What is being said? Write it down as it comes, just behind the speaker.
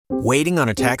Waiting on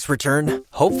a tax return?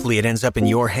 Hopefully it ends up in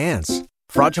your hands.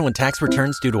 Fraudulent tax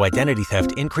returns due to identity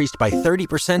theft increased by 30%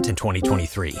 in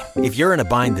 2023. If you're in a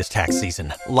bind this tax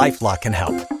season, LifeLock can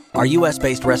help. Our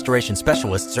U.S.-based restoration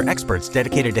specialists are experts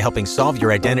dedicated to helping solve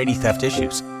your identity theft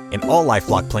issues. And all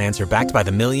LifeLock plans are backed by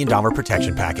the $1 Million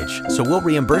Protection Package. So we'll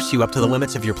reimburse you up to the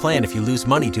limits of your plan if you lose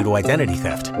money due to identity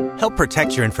theft. Help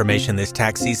protect your information this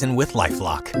tax season with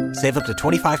LifeLock. Save up to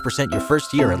 25% your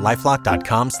first year at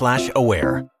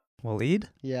LifeLock.com/aware. Waleed?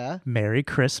 Yeah. Merry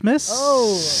Christmas.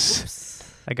 Oh, oops.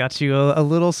 I got you a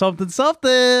little something.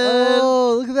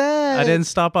 Oh, look at that. I didn't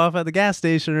stop off at the gas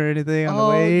station or anything on the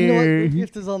way you know what? here. Your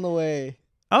gift is on the way.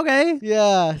 Okay.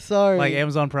 Yeah, sorry. Like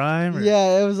Amazon Prime? Or?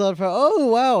 Yeah, Amazon Prime. Oh,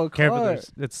 wow. Careful,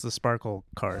 it's the sparkle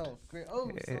card. Oh, great. Oh,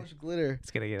 so much glitter.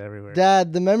 It's going to get everywhere.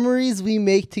 Dad, the memories we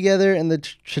make together and the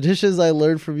traditions I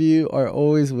learned from you are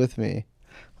always with me.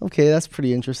 Okay, that's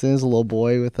pretty interesting. There's a little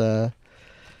boy with a...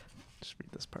 Just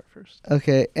read this part first.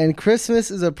 Okay, and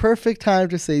Christmas is a perfect time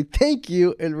to say thank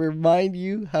you and remind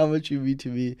you how much you mean to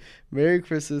me. Merry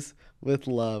Christmas with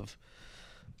love.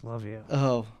 Love you.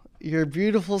 Oh, your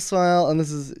beautiful smile. And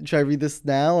this is, should I read this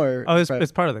now? Or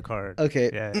it's part of the card. Okay.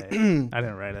 Yeah. I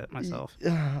didn't write it myself.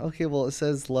 Okay, well, it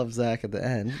says love Zach at the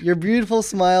end. Your beautiful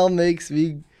smile makes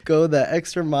me go that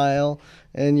extra mile,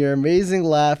 and your amazing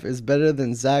laugh is better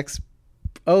than Zach's.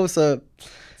 Oh, so...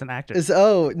 It's an actor. It's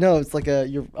like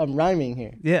I'm rhyming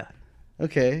here. Yeah.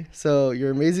 Okay, so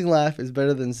your amazing laugh is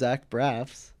better than Zach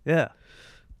Braff's. Yeah.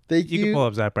 Thank you. You can pull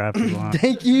up Zach Braff if you want.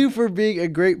 Thank you for being a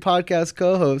great podcast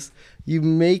co-host. You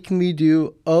make me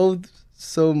do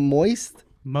so moist.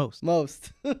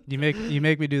 Most. You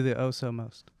make me do the oh so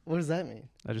most. What does that mean?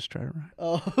 I just tried it right.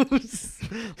 Oh,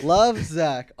 love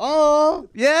Zach. Oh,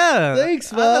 yeah.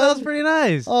 Thanks, man. That was pretty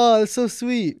nice. Oh, that's so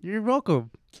sweet. You're welcome.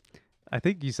 I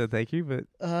think you said thank you, but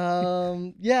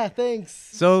yeah, thanks.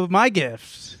 So my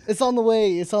gift. It's on the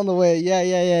way. Yeah.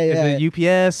 Is it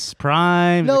UPS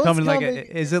Prime? No, is it coming it's like coming.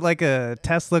 Is it like a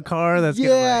Tesla car that's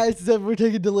we're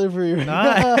taking delivery right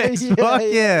nice. now. Fuck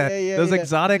yeah. Those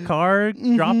exotic car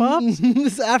drop-offs?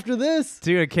 This after this.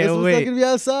 Dude, I can't This one's wait. not gonna be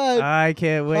outside. I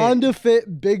can't wait. Honda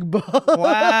Fit Big Boss.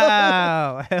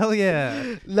 Wow. Hell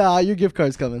yeah. Nah, your gift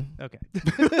card's coming. Okay.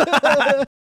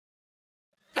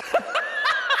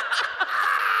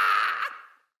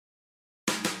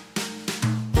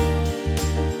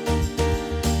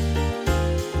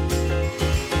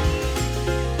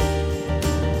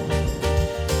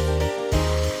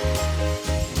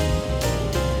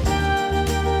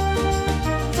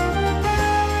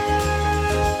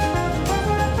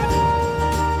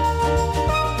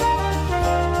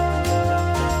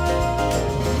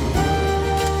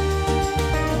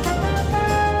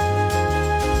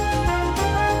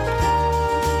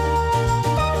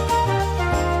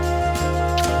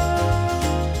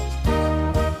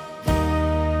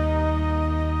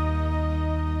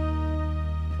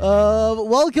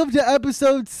 Welcome to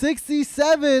episode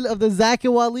 67 of the Zach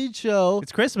and Waleed Show.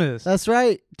 It's Christmas. That's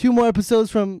right. 2 more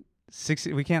episodes from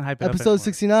 60. We can't hype it episode up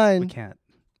 69. We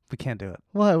can't do it.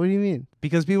 What? What do you mean?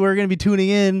 Because people are going to be tuning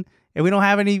in, and we don't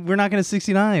have any. We're not going to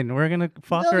 69. We're going to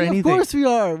fuck or anything. Of course we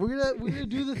are. We're gonna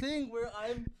do the thing where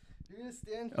you're gonna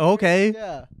stand. Okay.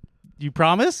 Yeah. You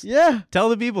promise? Yeah. Tell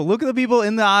the people. Look at the people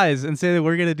in the eyes and say that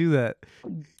we're going to do that.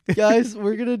 Guys,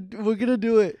 we're gonna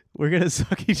do it. We're going to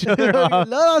suck each other off.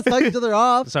 No, suck each other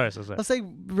off. Sorry. Let's say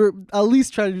we're at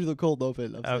least try to do the cold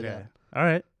open. Okay. All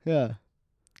right. Yeah.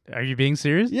 Are you being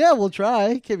serious? Yeah, we'll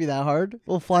try. Can't be that hard.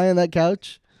 We'll fly on that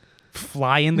couch.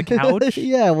 Fly in the couch?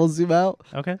 Yeah, we'll zoom out.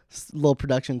 Okay. Little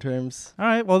production terms. All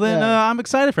right. Well, then I'm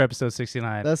excited for episode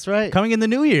 69. That's right. Coming in the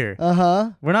new year. Uh-huh.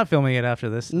 We're not filming it after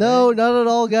this. No, not at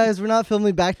all, guys. We're not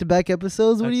filming back-to-back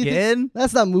episodes. What do you think?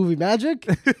 That's not movie magic.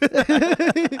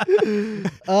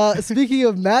 Speaking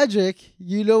of magic,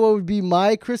 you know what would be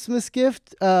my Christmas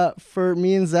gift for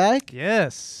me and Zach?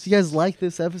 Yes. You guys like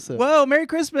this episode? Whoa, Merry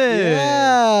Christmas.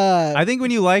 Yeah. I think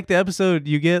when you like the episode,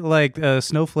 you get like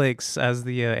snowflakes as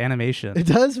the animation. It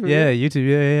does for Yeah, you? YouTube.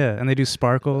 Yeah. And they do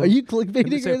sparkle. Are you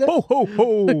clickbaiting right now? Ho, ho,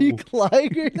 ho. Are you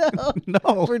lying right now?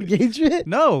 No. For engagement?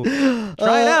 No.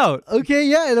 Try it out. Okay,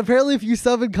 yeah. And apparently if you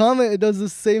sub and comment, it does the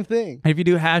same thing. If you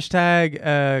do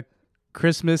hashtag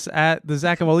Christmas at the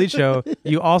Zach and Waleed Show,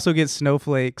 you also get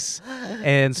snowflakes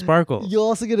and sparkles. You'll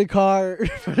also get a car in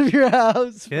front of your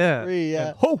house for free. Yeah.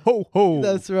 And ho, ho, ho.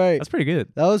 That's right. That's pretty good.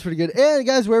 That was pretty good. And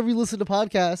guys, wherever you listen to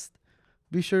podcasts,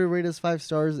 Be sure to rate us 5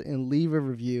 stars and leave a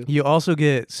review. You also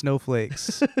get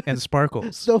snowflakes and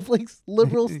sparkles. Snowflakes,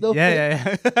 liberal snowflakes.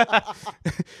 Yeah.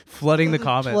 Flooding the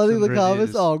comments. Flooding the and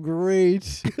comments. reviews. Oh,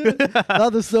 great!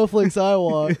 Not the snowflakes I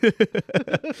want.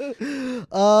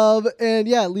 And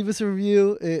yeah, leave us a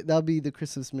review. That'll be the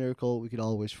Christmas miracle we could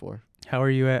all wish for. How are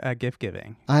you at gift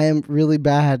giving? I am really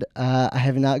bad. I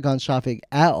have not gone shopping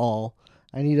at all.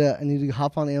 I need to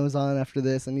hop on Amazon after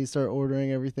this. I need to start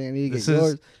ordering everything. I need to get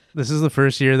yours. This is the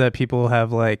first year that people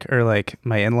have my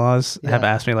in-laws have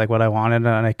asked me like what I wanted, and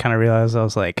I kind of realized I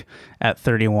was like at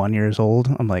 31 years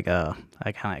old. I'm like, I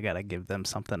kind of gotta give them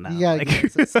something now. You gotta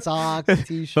get some socks, a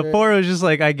t-shirt. Before it was just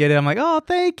like I get it, I'm like, oh,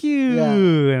 thank you, Yeah.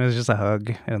 and it was just a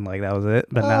hug, and like that was it.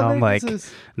 But now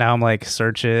I'm like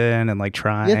searching and like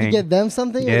trying. You have to get them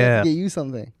something, or they have to get you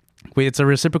something. Wait, it's a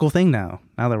reciprocal thing now.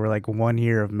 Now that we're like 1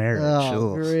 year of marriage.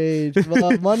 Oh, Ugh. great.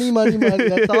 Money.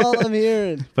 That's all I'm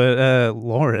hearing. But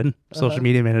Lauren, social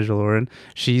media manager Lauren,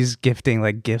 she's gifting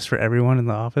like gifts for everyone in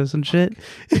the office and shit.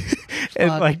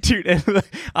 And like, dude,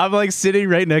 I'm like sitting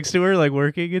right next to her, like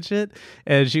working and shit.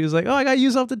 And she was like, oh, I got you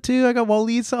something too. I got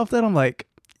Waleed something. I'm like,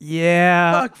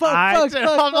 yeah.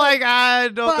 I'm like, I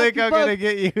don't think I'm going to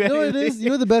get you anything. You know what it is? You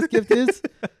know what the best gift is?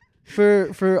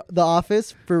 For the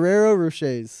office, Ferrero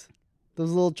Rochers.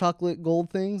 Those little chocolate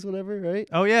gold things, whatever, right?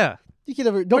 Oh, yeah. You can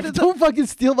never don't fucking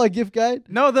steal my gift guide.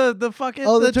 No, the fucking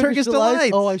the Turkish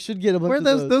delights. Oh, I should get them. Where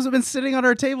those have been sitting on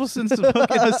our table since the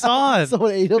fucking Hassan.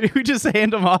 Someone ate them. We just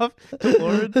hand them off to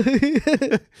Lauren.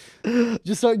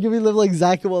 Just start giving them like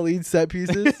Zach and Waleed set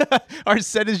pieces. Our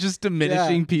set is just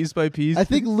diminishing piece by piece. I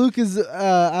think Luke is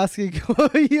asking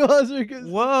what he was.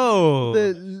 Whoa.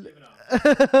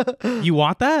 You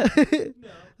want that? No.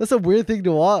 That's a weird thing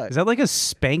to want. Is that like a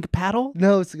spank paddle?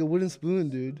 No, it's like a wooden spoon,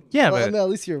 dude. Yeah, well, but I mean, at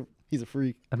least he's a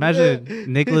freak.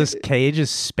 Imagine Nicolas Cage is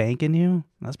spanking you.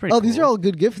 That's pretty cool. These are all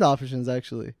good gift options,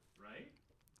 actually.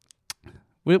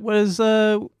 It was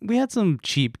we had some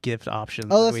cheap gift options.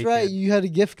 Oh, that's right. You had a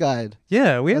gift guide.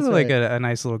 Yeah, we had That's like right. a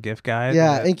nice little gift guide.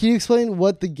 Yeah, and can you explain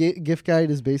what the gift guide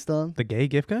is based on? The gay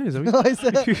gift guide? Is that No, what I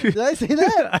said, did I say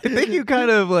that? I think you kind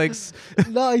of like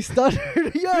No, I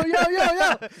stuttered. Yo.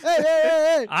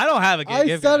 Hey. I don't have a gay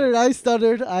gift guide. I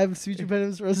stuttered. I have speech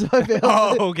impediments for the rest of my family.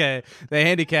 Oh, okay. The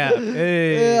handicap.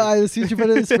 Hey. Yeah, I have speech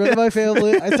impediments for the rest of my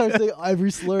family. I started saying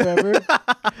every slur ever.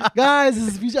 Guys, this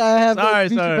is speech. I have a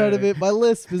speech impediment. My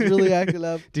lisp is really acting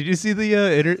up. Did you see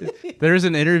the there's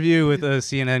an interview with a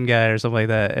CNN guy or something like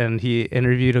that, and he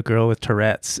interviewed a girl with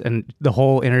Tourette's, and the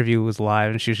whole interview was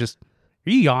live, and she was just, are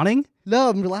you yawning? No,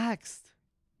 I'm relaxed.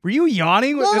 Were you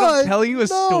yawning when I'm telling you a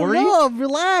story? No, I'm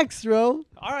relaxed, bro.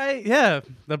 All right, yeah.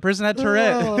 The person had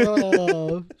Tourette.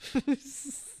 Oh.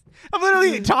 I'm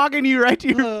literally talking to you right to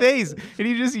your face, and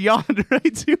you just yawned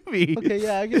right to me. Okay,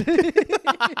 yeah. I get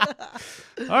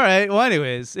All right. Well,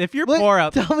 anyways, if you're poor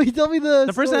out there. Tell me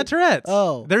the person had Tourette's.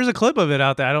 Oh. There's a clip of it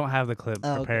out there. I don't have the clip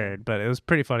prepared, but it was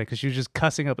pretty funny because she was just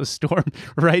cussing up a storm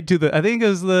right to I think it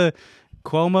was the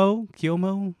Cuomo?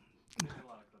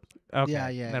 Okay.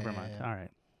 Yeah. Never mind. All right.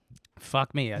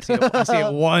 Fuck me. I see it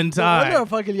one No time. wonder I'm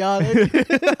fucking yawning. You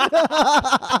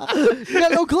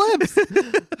got no clips.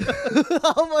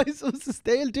 How am I supposed to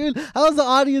stay in tune? How is the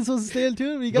audience supposed to stay in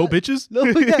tune? No bitches? No.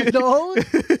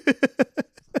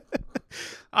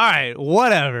 All right,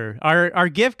 whatever. Our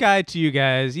gift guide to you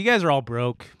guys. You guys are all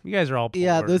broke. You guys are all poor.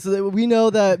 Yeah, we know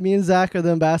that me and Zach are the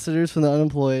ambassadors from the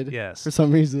Unemployed. Yes. For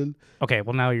some reason. Okay,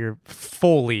 well now you're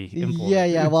fully employed.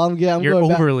 Yeah. Well, I'm You're going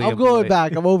back. overly I'm going employed.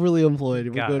 back. I'm overly employed.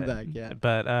 We're Got going it. back. Yeah.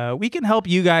 But we can help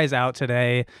you guys out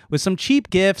today with some cheap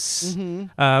gifts.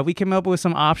 Mm-hmm. We came up with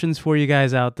some options for you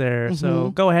guys out there. So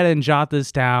go ahead and jot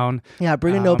this down. Yeah.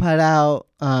 Bring a notepad out.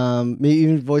 Maybe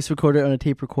even voice record it on a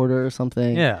tape recorder or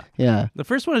something. Yeah. Yeah. The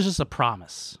first one is just a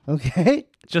promise. Okay.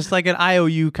 Just like an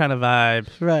IOU kind of vibe.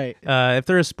 Right. If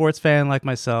they're a sports fan like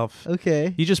myself,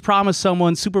 Okay. you just promise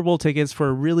someone Super Bowl tickets for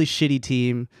a really shitty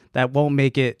team that won't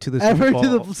make it to the Ever Super Bowl to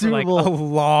the for Super like Bowl. a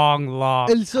long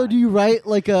And so do you write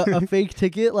like a fake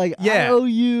ticket? Like Yeah.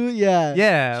 IOU? Yeah.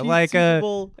 Yeah, Chiefs like Super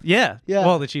Bowl. yeah. Yeah.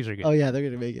 Well, the Chiefs are good. Oh yeah, they're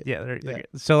gonna make it. Yeah, they're good.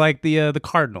 So like the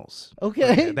Cardinals.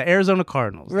 Okay. The Arizona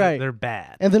Cardinals. Right. They're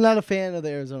bad. And they're not a fan of the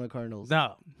Arizona Cardinals.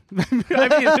 No. I mean,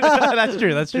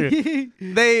 that's true.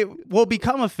 They will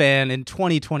become a fan in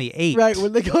 2028. Right,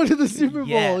 when they go to the Super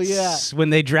Bowl, Yes, when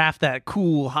they draft that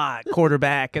cool, hot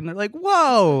quarterback, and they're like,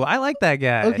 whoa, I like that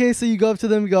guy. Okay, so you go up to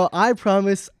them and go, I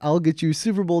promise I'll get you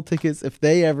Super Bowl tickets if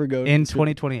they ever go In to the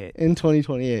Super- 2028. In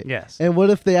 2028. Yes. And what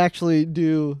if they actually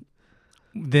do?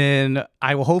 Then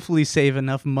I will hopefully save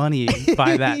enough money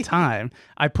by that time.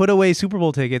 I put away Super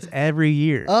Bowl tickets every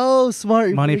year. Oh, smart.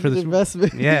 You're Money making for the an Super-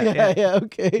 investment. Yeah, yeah,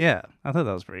 okay. Yeah. I thought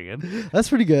that was pretty good. That's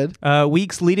pretty good.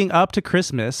 Weeks leading up to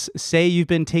Christmas, say you've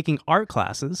been taking art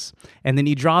classes, and then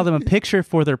you draw them a picture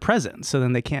for their present, so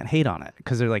then they can't hate on it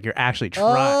because they're like, you're actually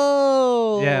trying.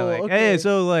 Oh, Yeah, like, okay. hey,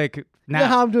 so like now. You know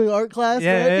how I'm doing art class,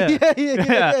 Yeah, right?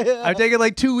 yeah. yeah. I've taken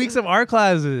like 2 weeks of art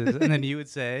classes, and then you would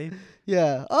say,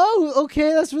 Yeah. Oh,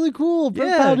 okay. That's really cool. I'm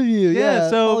proud of you. Yeah.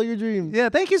 so follow your dreams. yeah,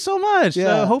 thank you so much.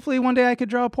 Yeah. Hopefully one day I could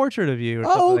draw a portrait of you. Or Oh,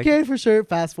 something okay, like for sure.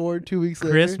 Fast forward 2 weeks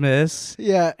later. Christmas.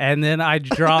 Yeah. And then I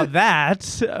draw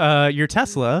that, your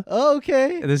Tesla. Oh,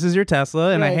 okay. This is your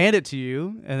Tesla, and I Right. hand it to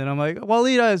you, and then I'm like,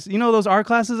 Waleed, you know those art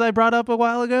classes I brought up a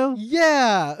while ago?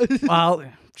 Yeah. Well,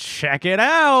 check it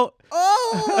out.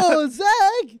 Oh,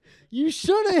 Zach, you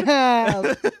shouldn't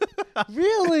have.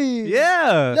 Really?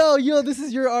 Yeah. No, this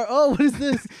is your art. Oh, what is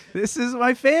this? This is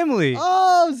my family.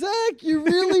 Oh, Zach, you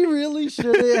really, really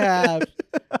shouldn't have.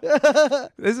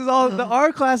 This is all the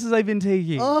art classes I've been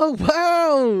taking. Oh,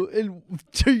 wow.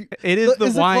 It is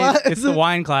the wine. It's is the it-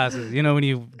 wine classes. You know, when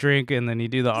you drink and then you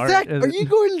do the art. Zach, are you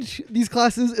going to these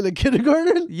classes in a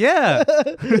kindergarten? Yeah.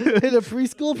 In a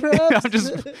preschool, perhaps? I'm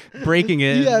just breaking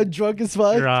it. Yeah, drunk as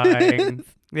fuck. Drawing.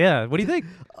 Yeah. What do you think?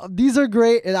 These are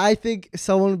great, and I think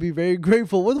someone would be very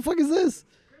grateful. What the fuck is this?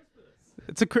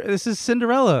 This is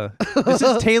Cinderella. This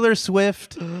is Taylor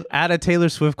Swift at a Taylor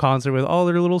Swift concert with all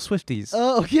their little Swifties.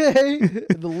 Oh, okay.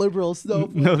 The liberal stuff.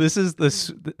 No, this is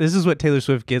what Taylor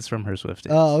Swift gets from her Swifties.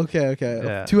 Oh, okay.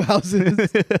 Yeah. 2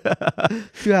 houses.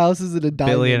 2 houses and a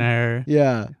diamond. Billionaire.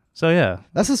 Yeah. So yeah,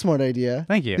 That's a smart idea.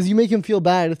 thank you. Because you make them feel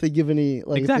bad if they give any,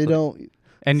 like, Exactly. if they don't.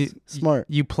 And Smart.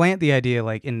 You plant the idea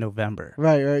like in November.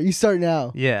 Right. You start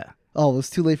now. Yeah. Oh, it's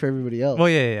too late for everybody else. Well,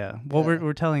 yeah. Well, Yeah.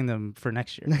 we're telling them for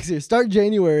next year. Next year. Start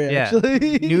January, Yeah.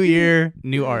 actually. New year,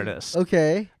 new artist.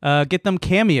 Okay. Get them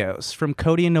cameos from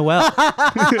Cody and Noel.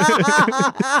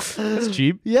 That's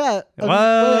cheap. Yeah. What?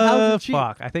 How's it cheap?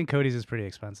 Fuck. I think Cody's is pretty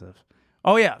expensive.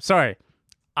 Oh yeah. Sorry.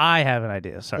 I have an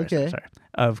idea. Sorry.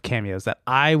 Of cameos that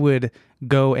I would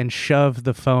go and shove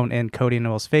the phone in Cody and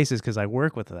Noel's faces because I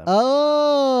work with them.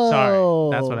 Oh.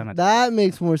 Sorry, that's what I meant to That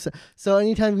makes more sense. So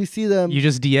anytime we see them. You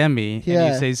just DM me and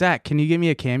Yeah. you say, Zach, can you give me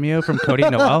a cameo from Cody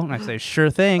and Noel? And I say, sure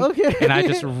thing. Okay. And I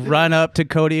just run up to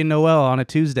Cody and Noel on a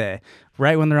Tuesday.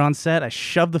 Right when they're on set, I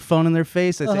shove the phone in their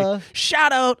face. I say,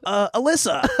 shout out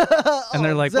Alyssa. And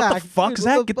they're like, what the Zach, fuck, dude,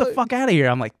 Zach? what Get the the fuck out of here.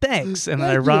 I'm like, thanks. And then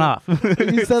I Thank run you. off.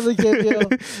 You send the cameo.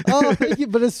 Oh, thank you.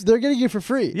 But they're getting it for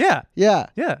free. Yeah. Yeah.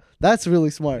 Yeah. That's really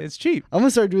smart. It's cheap. I'm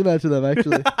gonna start doing that to them,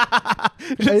 actually.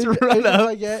 Just run Anytime up.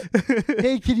 I get,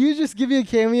 hey, can you just give me a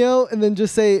cameo and then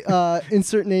just say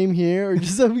insert name here, or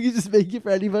just so we can just make it for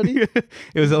anybody?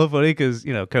 It was hella funny because,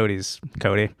 Cody's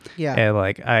Cody. Yeah. And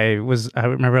like I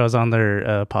remember I was on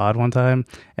their pod one time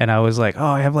and I was like, oh,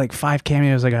 I have like 5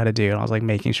 cameos I got to do. And I was like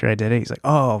making sure I did it. He's like,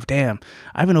 oh, damn,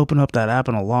 I haven't opened up that app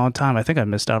in a long time. I think I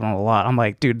missed out on a lot. I'm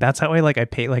like, dude, that's how I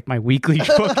pay like my weekly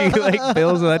fucking like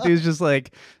bills. And that dude's just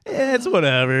like, it's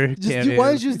whatever. Why Cameos.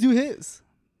 don't you just do his?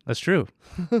 That's true.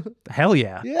 Hell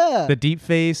yeah. Yeah. The deep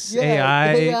face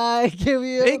yeah. AI.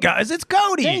 cameo. Hey guys, it's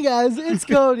Cody. Hey guys, it's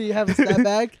Cody. Have a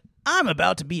snapback. I'm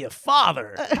about to be a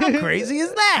father. How crazy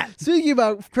is that? Speaking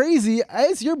about crazy,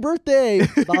 it's your birthday.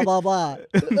 Blah blah blah.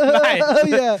 Nice.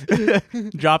 Yeah.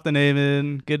 Drop the name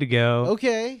in. Good to go.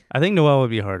 Okay. I think Noel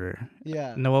would be harder.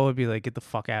 Yeah. Noel would be like, get the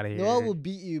fuck out of here. Noel will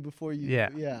beat you before you. Yeah.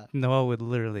 Yeah. Noel would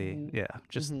literally,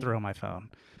 just throw my phone.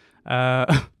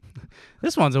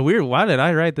 This one's a weird. Why did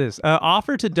I write this?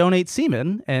 Offer to donate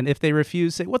semen, and if they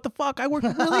refuse, say, "What the fuck? I worked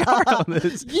really hard on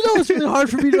this." You know it's really hard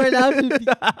for me right now.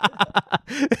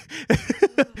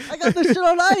 I got this shit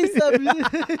on ice. Like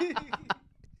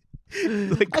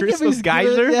I can't be Christmas giving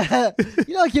geyser. Yeah.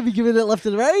 You know I can't be giving it left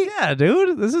and right. Yeah,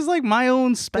 dude. This is like my own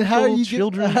And special how are you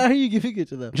children. how are you giving it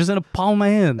to them? Just in a palm of my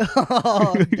hand.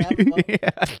 Oh, Yeah,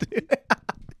 dude.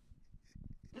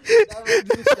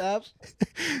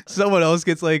 Someone else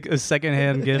gets like a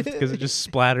secondhand gift because it just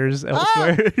splatters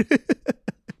elsewhere.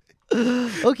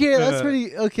 Okay, that's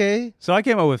pretty okay. So I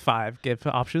came up with 5 gift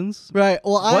options. Right.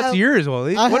 Well, What's yours,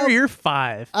 Wally? I What are have- your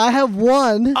 5? I have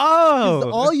one. Oh.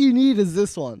 All you need is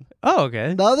this one. Oh,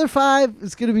 okay. The other 5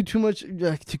 is gonna be too much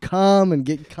to come and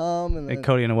get come and And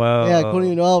Cody and Noel. yeah, Cody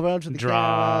and Noel around to the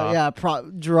Draw. camera. Yeah,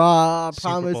 draw, Super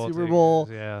promise, Bowl Super Bowl.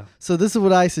 tickets, yeah. So this is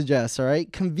what I suggest, all right?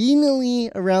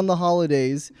 Conveniently around the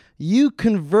holidays, you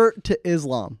convert to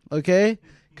Islam, okay?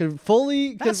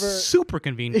 Fully That's convert. super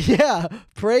convenient. Yeah,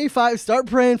 start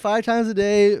praying 5 times a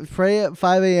day. Pray at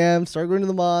 5 a.m. Start going to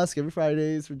the mosque every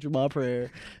Fridays for Jummah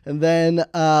prayer. And then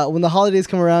when the holidays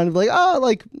come around, you'll be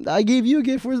like, I gave you a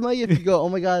gift. Where's my gift? You go, oh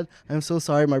my God, I'm so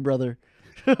sorry, my brother.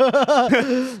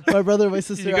 My brother, my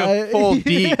sister. You go full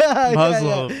deep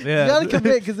Muslim. Yeah. You gotta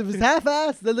commit because if it's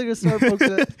half-assed, then they're gonna start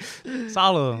poking it.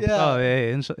 Salah. Yeah. Oh,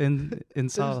 yeah.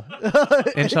 Inshallah.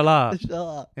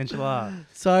 Inshallah.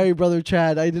 Sorry, brother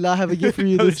Chad. I did not have a gift for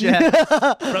you Brother this year.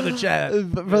 Brother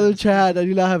Chad. Brother Chad, I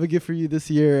do not have a gift for you this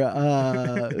year.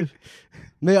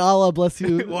 May Allah bless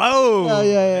you. Whoa. Hell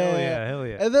yeah. Hell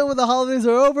yeah. And then when the holidays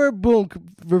are over, boom,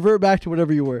 revert back to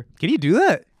whatever you were. Can you do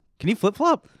that? Can you flip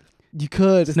flop? You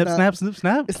could. Snip, snap, snip,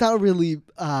 snap. It's not really.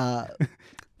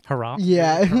 Haram.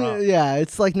 Yeah, Haram. yeah.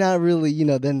 It's like not really.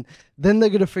 Then they're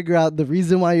gonna figure out the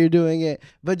reason why you're doing it.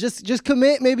 But just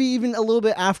commit, maybe even a little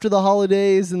bit after the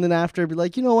holidays, and then after be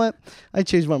like, you know what? I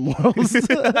changed my morals.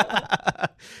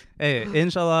 Hey,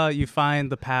 inshallah, you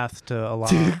find the path to Allah.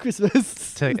 To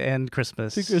Christmas. To end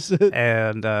Christmas. To Christmas.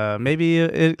 And maybe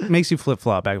it makes you flip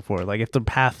flop back and forth. Like if the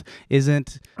path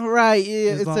isn't Right,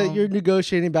 yeah, it's Islam. you're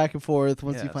negotiating back and forth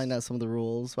once you Yes. find out some of the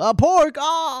rules. Pork!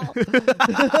 Oh!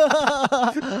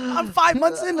 I'm 5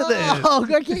 months into this. Oh,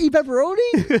 I can't eat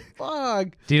pepperoni? Fuck.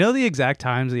 Do you know the exact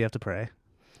times that you have to pray?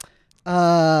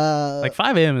 Like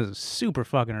 5 a.m. is super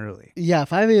fucking early. Yeah,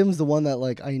 5 a.m. is the one that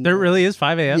like I know. There really is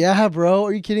 5 a.m.? Yeah, bro.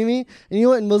 Are you kidding me? And you know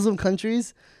what? In Muslim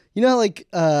countries, you know how like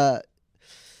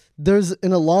there's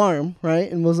an alarm,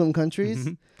 right? In Muslim countries.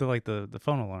 Mhm. The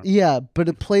phone alarm. Yeah, but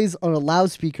it plays on a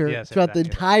loudspeaker Yes, throughout the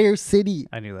exactly. entire city.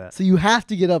 I knew that. So you have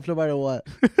to get up no matter what.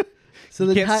 So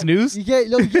You can't snooze? You can't.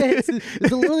 No, you can't.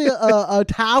 There's literally a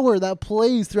tower that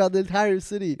plays throughout the entire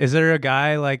city. Is there a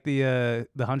guy like the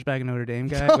Hunchback of Notre Dame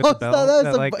guy No, with the it's bell? not that.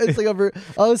 that, like, It's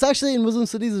like it's actually in Muslim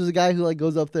cities. There's a guy who like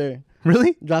goes up there,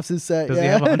 really? drops his set. Does he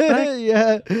yeah. have a hunchback?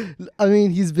 Yeah. I mean,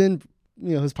 he's been.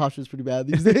 His posture's pretty bad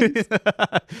these days. It's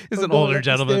an Going older up the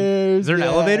gentleman. stairs, Is there an yeah.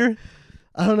 elevator?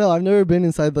 I don't know. I've never been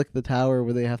inside like the tower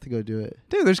where they have to go do it.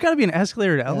 Dude, there's got to be an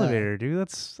escalator to elevator, dude.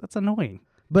 That's annoying.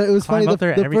 But it was Climb funny. up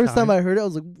there The every first time time. I heard it, I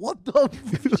was like, "What the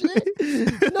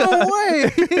shit? No way!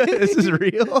 This is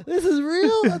real. This is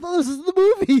real. I thought this was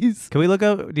the movies." Can we look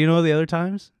up? Do you know the other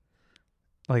times?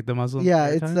 Like the Muslim? Yeah,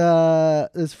 prayer it's times?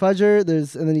 there's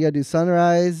Fajr, and then you gotta do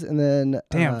sunrise, and then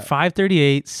Damn,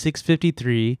 5:38,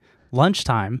 6:53,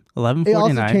 lunchtime, it also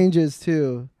 11:49. changes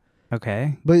too.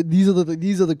 Okay. But these are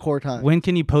the core times. When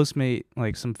can you Postmate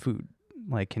like some food?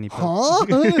 Like, can you? Huh?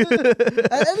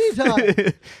 At any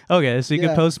time. Okay, so you Yeah.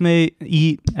 can Postmate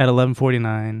eat at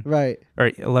 11:49 Right.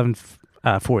 or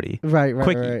 11:40. Right.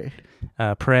 Quickie.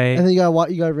 Right. Pray And then you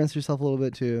gotta rinse yourself a little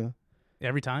bit too.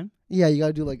 every time. Yeah, you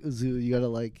gotta do like uzu. You gotta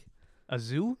like A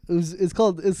zoo? it's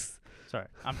called. Sorry,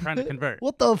 I'm trying to convert.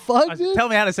 What the fuck, dude? Tell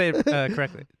me how to say it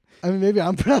correctly. I mean, maybe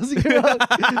I'm pronouncing it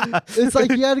wrong. It's like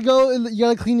you gotta go and you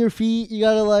gotta clean your feet. You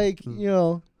gotta like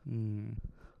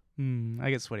I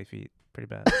get sweaty feet pretty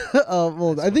bad.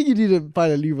 well, I think you need to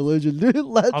find a new religion, dude.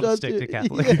 I'll just stick to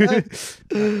Catholic. Yeah.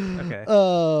 Okay.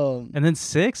 And then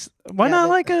 6? Why Yeah, not that-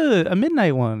 like a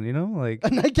midnight one? You know, like A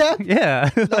nightcap? yeah,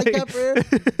 Nightcap prayer? You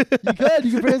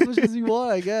can pray as much as you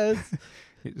want, I guess.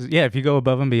 yeah. If you go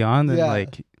above and beyond, then Yeah.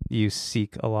 like you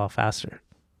seek Allah faster.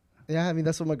 Yeah, I mean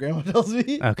that's what my grandma tells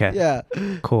me. Okay. Yeah.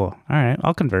 Cool. All right,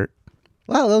 I'll convert.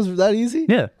 Wow, that was that easy.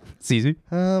 Yeah, it's easy.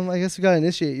 I guess we gotta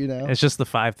initiate you now. It's just the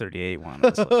 5:38 one.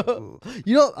 It's like, ooh.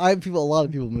 You know, a lot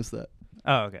of people miss that.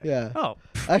 Oh, okay. Yeah. Oh,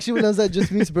 Actually, when I was at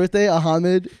Just Me's birthday,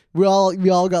 Ahmed, we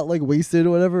all got like wasted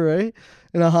or whatever, right?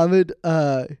 And Ahmed,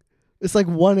 it's like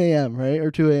 1 a.m., right? Or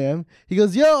 2 a.m. He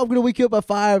goes, "Yo, I'm going to wake you up at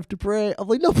 5 to pray." I'm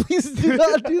like, "No, please do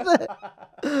not do that."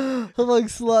 I'm like,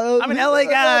 slow. I'm an LA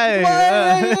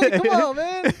guy. Come on,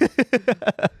 man.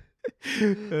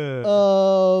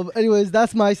 Anyways,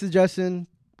 that's my suggestion.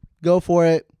 Go for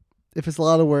it. If it's a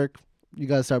lot of work, you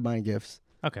got to start buying gifts.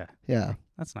 okay. Yeah.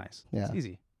 That's nice. Yeah. It's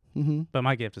easy. Mm-hmm. But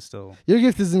my gift is still Your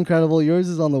gift is incredible. Yours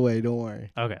is on the way. Don't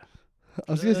worry. okay.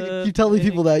 I'm just going to keep telling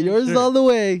people that. Yours is on the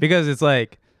way. Because it's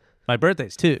like my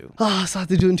birthday's 2. Oh, so I have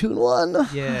to do in 2 in 1.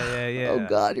 Yeah. Oh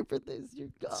God, your birthday's your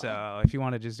God. So if you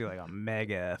want to just do like a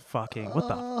mega fucking what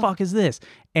the fuck is this?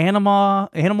 Animal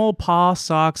paw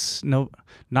socks, no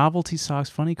novelty socks,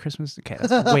 funny Christmas. Okay,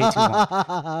 that's way too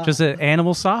long. Just an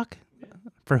animal sock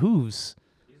for hooves.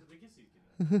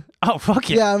 Oh fuck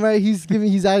yeah. Yeah, I'm right.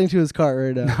 He's adding to his cart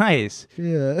right now. Nice.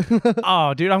 Yeah.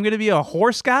 Oh, dude, I'm gonna be a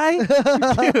horse guy,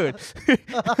 dude.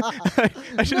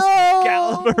 I just No!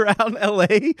 gallop around LA.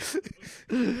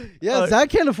 Yeah, Zach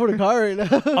can't afford a car right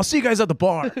now. I'll see you guys at the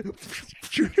bar.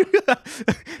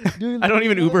 Dude, I don't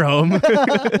even Uber home.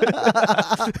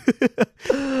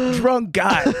 Drunk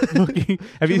guy.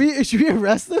 should we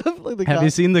arrest them? Like the Have cops? you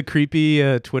seen the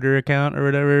creepy Twitter account or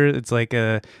whatever? It's like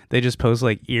they just post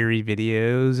like eerie videos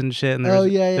photos and shit. And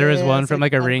there was one from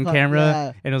like a Ring camera,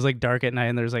 yeah. and it was like dark at night,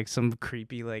 and there's like some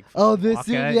creepy like. This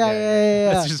dude,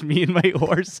 yeah. That's just me in my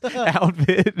horse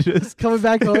outfit, just coming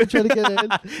back home trying to get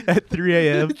in at 3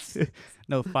 a.m.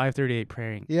 No, 5:38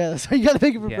 praying. Yeah, that's why you gotta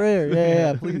make it for prayer.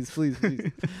 Yeah. Please.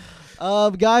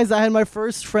 Guys, I had my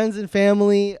first friends and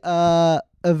family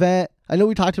event. I know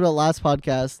we talked about it last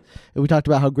podcast, and we talked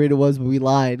about how great it was, but we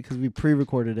lied because we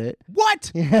pre-recorded it.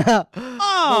 What? Yeah.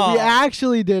 Oh. But we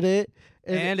actually did it.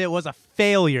 And it was a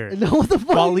failure. No, what the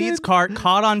fuck? Waleed's cart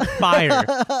caught on fire.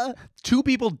 2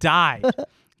 people died.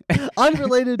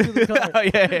 Unrelated to the car.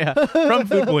 Yeah. From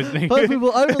food poisoning.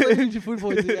 Unrelated to food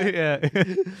poisoning. Yeah.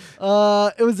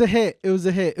 It was a hit.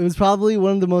 It was probably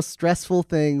one of the most stressful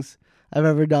things I've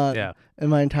ever done in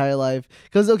my entire life.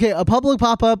 Because, a public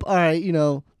pop-up, all right,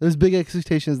 there's big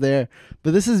expectations there.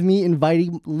 But this is me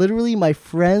inviting literally my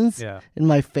friends and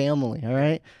my family, all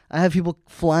right? I have people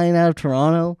flying out of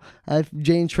Toronto. I have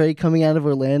Jane Trey coming out of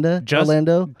Orlando.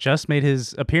 Just made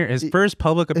his appearance, his first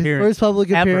public appearance. His first public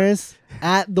appearance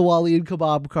at the Waleed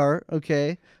Kebab Cart,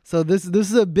 okay? So this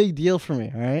is a big deal for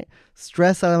me, all right?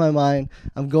 Stress out of my mind.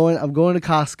 I'm going to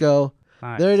Costco.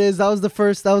 Nice. There it is. That was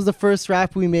the first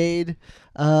wrap we made.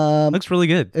 Looks really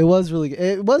good. It was really good.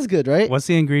 It was good, right? What's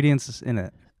the ingredients in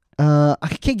it?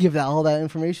 I can't give all that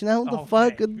information out. What the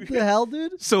fuck? What the hell,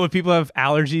 dude? So if people have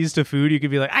allergies to food, you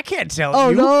could be like, I can't tell Oh,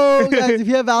 you. no, guys. If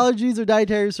you have allergies or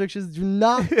dietary restrictions, do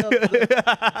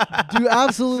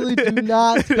absolutely do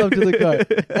not come to the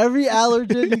cart. Every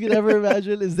allergen you can ever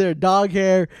imagine is there. Dog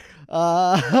hair,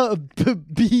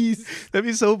 bees. That'd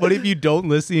be so funny if you don't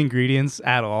list the ingredients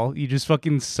at all. You just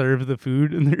fucking serve the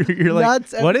food, and you're like,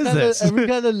 nuts, what is this? Every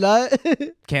kind of nut.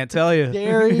 Can't tell you.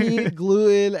 Dairy,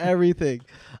 gluten, everything.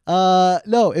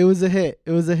 No, it was a hit.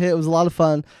 It was a lot of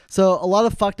fun. So a lot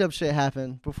of fucked up shit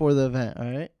happened before the event.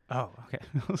 All right. Oh, okay.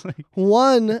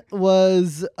 One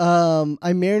was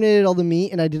I marinated all the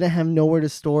meat and I didn't have nowhere to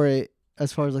store it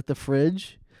as far as like the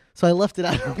fridge, so I left it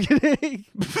out. I'm kidding.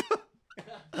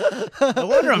 No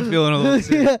wonder I'm feeling a little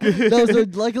sick. No, so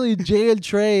luckily Jay and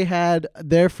Trey had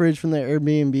their fridge from their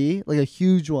Airbnb, like a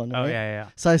huge one. Right? Oh, yeah.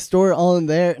 So I stored it all in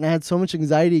there, and I had so much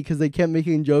anxiety because they kept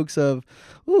making jokes of,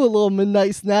 ooh, a little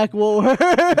midnight snack won't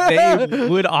hurt. They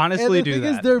would honestly do that. The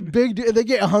thing is, they're big, they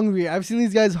get hungry. I've seen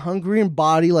these guys hungry and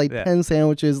body like 10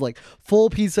 sandwiches, like full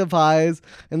pizza pies,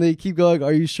 and they keep going,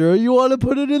 are you sure you want to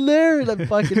put it in there? And I'm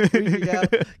fucking freaking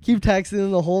out. Keep texting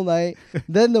them the whole night.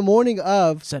 Then the morning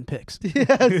of... Send pics.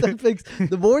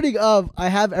 The morning of, I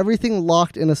have everything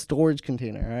locked in a storage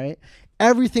container, right?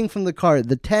 Everything from the cart,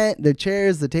 the tent, the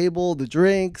chairs, the table, the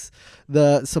drinks,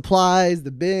 the supplies,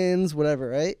 the bins, whatever,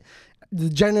 right? The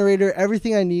generator,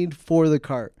 everything I need for the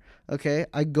cart. Okay,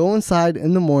 I go inside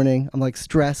in the morning. I'm like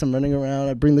stressed. I'm running around.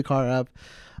 I bring the car up.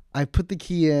 I put the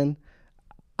key in.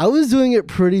 I was doing it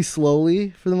pretty slowly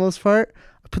for the most part.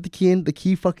 I put the key in. The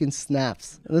key fucking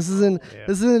snaps. And this is an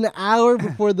hour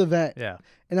before the event. Yeah.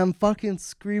 And I'm fucking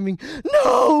screaming,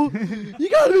 no! You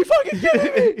gotta be fucking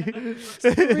kidding me!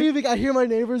 Screaming. I hear my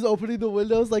neighbors opening the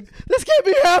windows like, this can't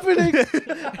be happening!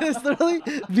 And it's literally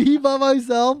me by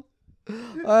myself.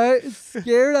 Alright?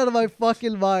 Scared out of my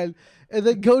fucking mind. And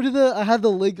then I had the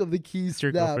link of the keys. Is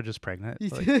your girlfriend just pregnant?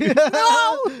 Like, no!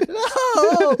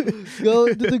 Go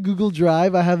to the Google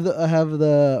Drive. I have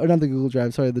the, or not the Google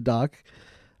Drive, sorry, the doc.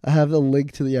 I have the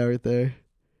link to right there.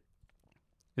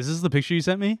 Is this the picture you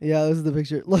sent me? Yeah, this is the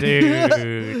picture. Look,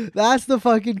 dude. That's the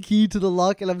fucking key to the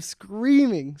lock, and I'm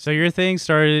screaming. So your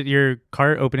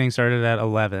cart opening started at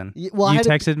 11. Yeah, well, you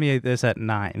texted me this at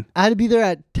 9. I had to be there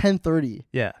at 10:30.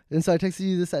 Yeah. And so I texted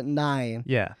you this at 9.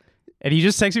 Yeah. And you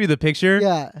just texted me the picture.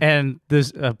 Yeah. And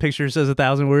this picture says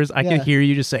 1,000 words. I can hear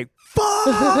you just say,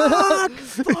 fuck!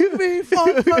 Fuck me,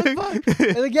 fuck.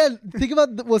 And again, think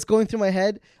about what's going through my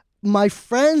head. My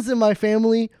friends and my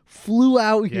family flew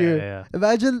out here. Yeah.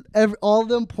 Imagine all of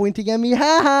them pointing at me.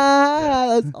 Ha ha!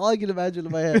 That's all I can imagine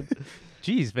in my head.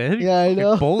 Jeez, man. Yeah, I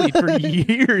know. Bullied for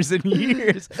years and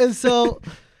years. And so,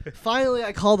 finally,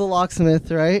 I call the locksmith,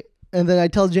 right? And then I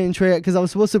tell Jane Trey, because I was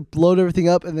supposed to load everything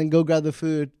up and then go grab the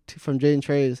food from Jane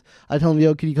Trey's. I tell him,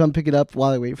 yo, can you come pick it up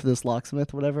while I wait for this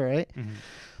locksmith, whatever, right? Mm-hmm.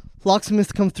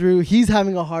 Locksmith come through. He's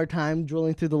having a hard time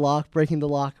drilling through the lock, breaking the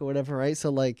lock or whatever, right? So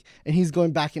like, and he's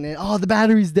going back in it. Oh, the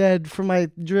battery's dead for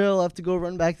my drill. I have to go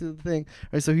run back to the thing.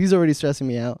 Right? So he's already stressing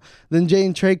me out. Then Jay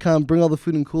and Trey come, bring all the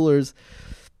food and coolers.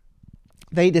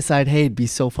 They decide, hey, it'd be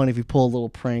so funny if we pull a little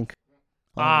prank.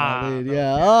 He's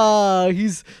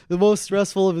the most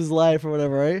stressful of his life or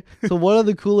whatever, right? So one of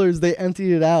the coolers, they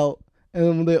emptied it out And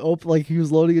then when they open, like he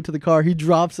was loading it to the car, he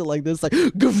drops it like this, like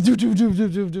goof, doof, doof, doof, doof,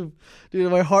 doof, doof.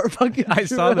 Dude, my heart fucking. I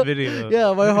saw the video.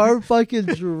 Yeah, my heart fucking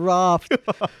dropped.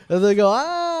 And they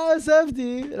go, it's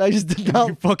empty, and I just did not.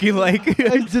 You fucking like.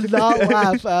 I did not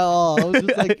laugh at all. I was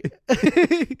just like,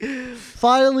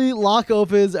 finally, lock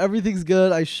opens, everything's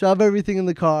good. I shove everything in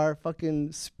the car,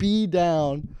 fucking speed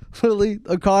down. Literally,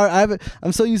 a car.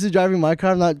 I'm so used to driving my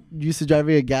car. I'm not used to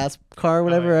driving a gas car or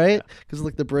whatever, right? Because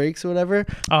like the brakes or whatever.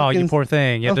 Oh, fucking, you poor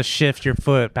thing. You have to shift your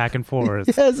foot back and forth.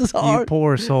 Yes, it's hard. You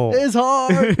poor soul. It's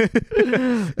hard.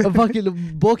 I'm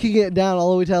fucking booking it down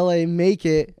all the way to LA, make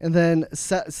it, and then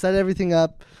set everything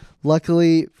up.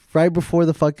 Luckily, right before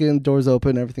the fucking doors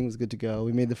open, everything was good to go.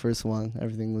 We made the first one.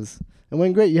 It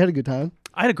went great. You had a good time.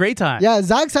 I had a great time. Yeah,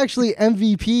 Zach's actually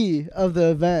MVP of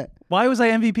the event. Why was I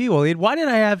MVP, Waleed? Why did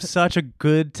I have such a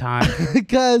good time?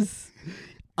 Because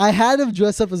I had him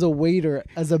dress up as a waiter,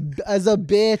 as a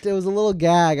bit. It was a little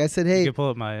gag. I said, "Hey, You can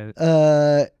pull up my.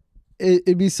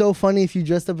 It'd be so funny if you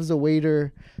dressed up as a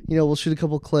waiter. You know, we'll shoot a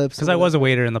couple clips." Because I was a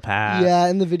waiter in the past. Yeah,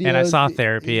 in the video. And I saw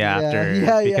therapy after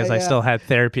because I still had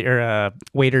therapy or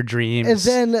waiter dreams.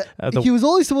 And then he was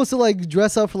only supposed to like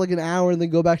dress up for like an hour and then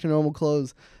go back to normal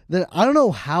clothes. Then I don't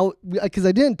know how, because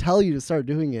I didn't tell you to start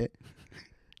doing it.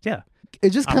 Yeah.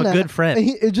 It just kind of a good friend.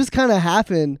 It just kind of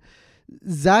happened.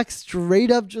 Zach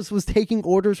straight up just was taking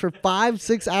orders for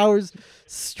 5-6 hours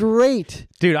straight.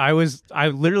 Dude, I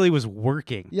literally was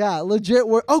working. Yeah, legit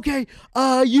work. Okay,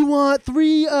 you want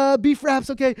 3 beef wraps?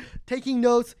 Okay, taking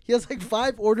notes. He has like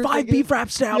 5 orders. 5 beef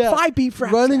wraps down. Yeah. 5 beef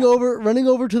wraps. Running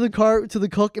over to the cart, to the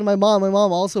cook, and my mom. My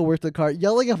mom also worked the cart,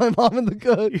 yelling at my mom and the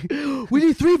cook. We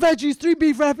need 3 veggies, 3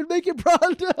 beef wrap, and make it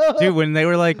pronto. Dude, when they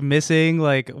were like missing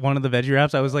like one of the veggie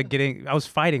wraps, I was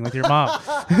fighting with your mom.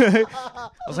 I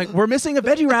was like, we're missing a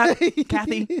veggie wrap,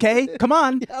 Kathy. Okay, come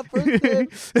on. Yeah,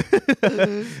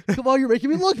 come on, you're making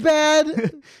me look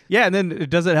bad. Yeah, and then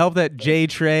does it help that Jay,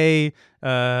 Trey,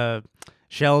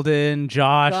 Sheldon,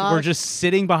 Josh were just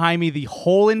sitting behind me the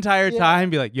whole entire time,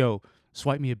 be like, yo,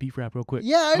 swipe me a beef wrap real quick.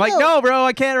 Yeah, I'm like, no, bro,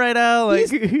 I can't right now. Like,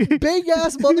 these big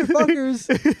ass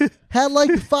motherfuckers had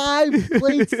like 5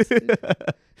 plates. I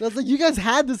was like, you guys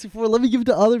had this before. Let me give it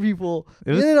to other people.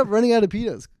 We ended up running out of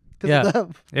pitas. Yeah,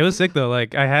 it was sick though.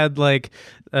 Like I had like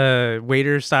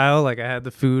waiter style. Like I had the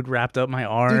food wrapped up my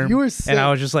arm. Dude, you were sick. And I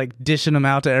was just like dishing them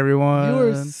out to everyone. You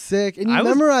were sick, and you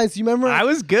memorized. I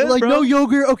was good. Like bro. No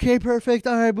yogurt. Okay, perfect.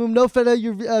 All right, boom. No feta.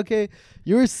 You're okay.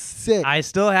 You were sick. I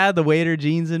still had the waiter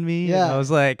jeans in me. Yeah. And I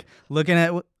was like looking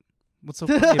at what's so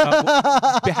funny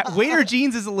about waiter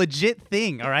jeans is a legit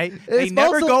thing. All right, they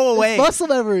never go away. It's muscle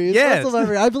memory. Yes. Muscle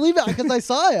memory. I believe it because I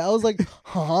saw it. I was like,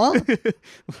 huh?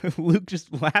 Luke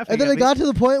just laughing. And then I got to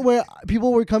the point where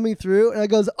people were coming through, and I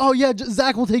goes, "Oh yeah,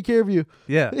 Zach will take care of you."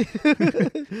 Yeah, but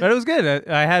it was good.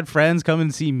 I had friends come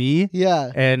and see me.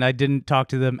 Yeah, and I didn't talk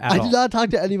to them at all. I did not talk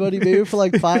to anybody, maybe for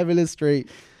like 5 minutes straight.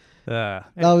 That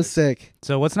was sick.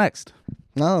 So what's next?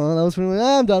 No, that was pretty much,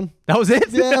 I'm done. That was it?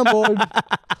 Yeah, I'm bored.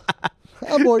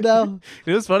 I'm bored now.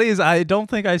 It was funny is I don't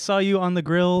think I saw you on the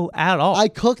grill at all. I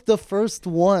cooked the first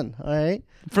one, all right?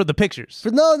 For the pictures.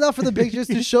 No, not for the pictures,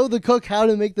 to show the cook how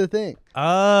to make the thing.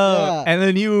 Oh, yeah. And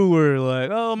then you were like,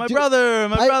 oh, my brother,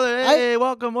 hey,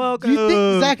 welcome. You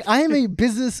think, Zach, I am a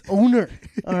business owner,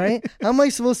 all right? How am I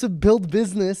supposed to build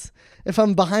business if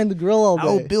I'm behind the grill all day?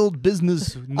 I'll build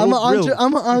business. I'm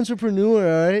an entrepreneur,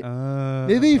 all right?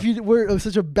 Maybe if you were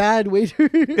such a bad waiter,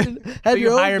 had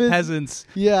you hire peasants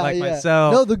like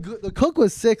myself. No, the cook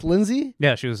was sick, Lindsay.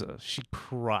 Yeah, she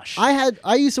crushed.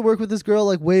 I used to work with this girl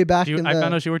like way back in the... I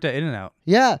found out she worked at In-N-Out.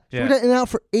 Yeah, she worked at In-N-Out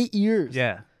for 8 years.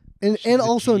 Yeah. And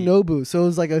also Nobu, so it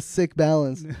was like a sick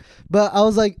balance. But I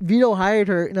was like, Vito hired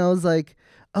her, and I was like,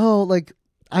 oh, like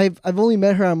I've only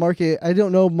met her on market. I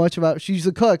don't know much about. She's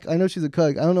a cook. I know she's a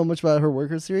cook. I don't know much about her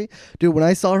work history, dude. When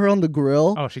I saw her on the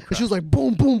grill, she was like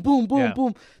boom, boom, boom, boom,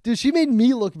 boom, dude. She made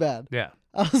me look bad. Yeah.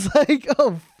 I was like,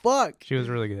 oh fuck. She was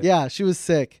really good. Yeah, she was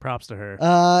sick. Props to her.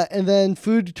 And then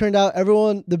food turned out.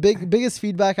 Everyone, the biggest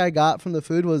feedback I got from the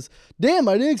food was, damn,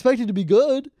 I didn't expect it to be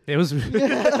good. It was.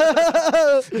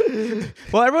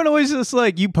 Well, everyone always just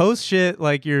like, you post shit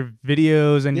like your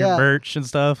videos and your merch and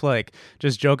stuff, like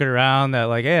just joking around that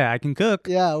like, yeah, I can cook.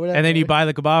 Yeah, whatever. And then you buy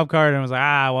the kebab cart and it was like,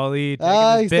 Waleed,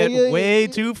 taking this bit way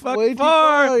too fucking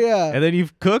far. Yeah. And then you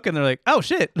cook and they're like, oh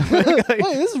shit. Wait,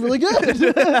 this is really good.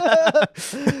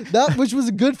 Which was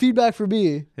a good feedback for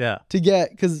me. Yeah. To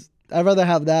get, because I'd rather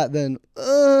have that than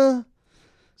so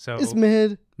it's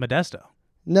mid. Modesto.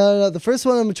 No. The first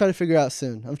one I'm gonna try to figure out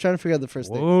soon. I'm trying to figure out the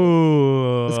first thing.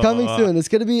 Ooh. It's coming soon. It's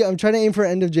gonna be. I'm trying to aim for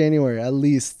end of January at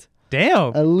least.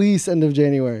 Damn. At least end of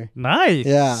January. Nice.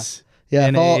 Yeah. Yeah,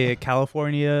 in a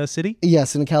California city.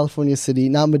 Yes, in a California city,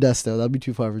 not Modesto. That'd be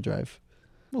too far of a drive.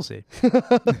 We'll see.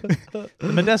 The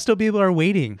Modesto people are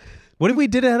waiting. What if we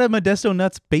did it at a Modesto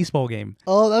Nuts baseball game?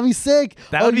 Oh, that'd be sick.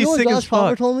 That would be sick Josh as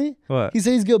Palmer fuck. told me? What? He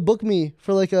said he's gonna book me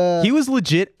for like a. He was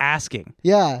legit asking.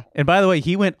 Yeah. And by the way,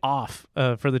 he went off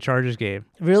for the Chargers game.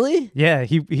 Really? Yeah,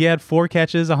 he had 4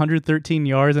 catches, 113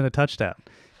 yards, and a touchdown.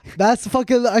 That's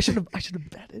fucking. I should have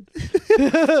betted.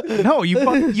 No,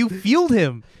 you fueled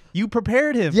him. You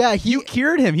prepared him. Yeah, you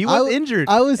cured him. He was injured.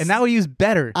 And now he was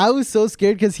better. I was so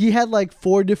scared because he had like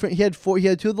 4 different. He had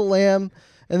 2 of the lamb,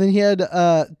 and then he had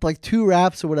like 2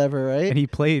 wraps or whatever, right? And he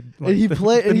played. And he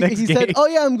played. And he game. said, "Oh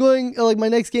yeah, I'm going. Like my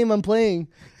next game, I'm playing."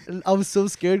 And I was so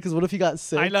scared because what if he got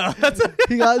sick? I know.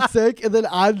 He got sick, and then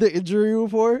I'm the injury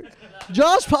report.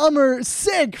 Josh Palmer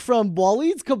sick from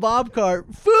Waleed's kebab cart,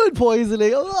 food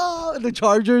poisoning. Oh, the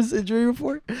Chargers injury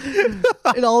report,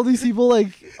 and all these people, like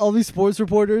all these sports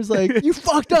reporters, like you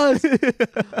fucked us.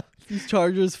 These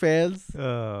Chargers fans.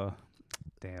 Oh,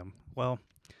 damn. Well,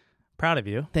 proud of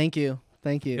you. Thank you.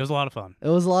 It was a lot of fun. It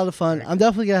was a lot of fun. I'm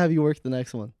definitely gonna have you work the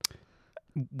next one.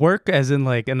 Work as in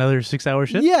like another 6-hour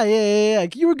shift? Yeah.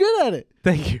 You were good at it.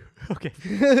 Thank you. Okay.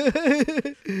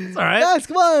 It's all right. Yes,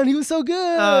 come on. He was so good.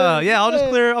 Yeah,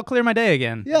 I'll clear my day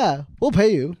again. Yeah, we'll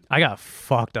pay you. I got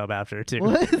fucked up after too.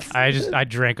 What? I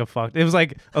drank it was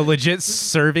like a legit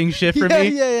serving shift for me.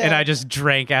 Yeah. And I just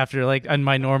drank after like on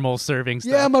my normal serving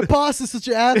stuff. Yeah, my boss is such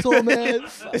an asshole, man.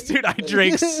 Dude, I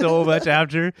drank so much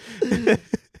after. It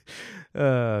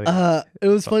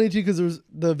was funny too because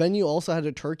the venue also had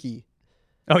a turkey.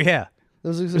 Oh yeah. It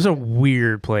was a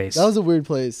weird place. That was a weird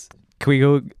place. Can we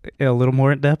go a little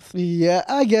more in depth? Yeah,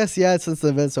 I guess, since the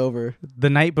event's over.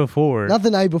 The night before. Not the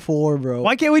night before, bro.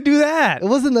 Why can't we do that? It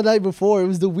wasn't the night before. It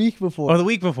was the week before. Oh, the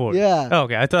week before. Yeah. Oh,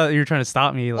 okay. I thought you were trying to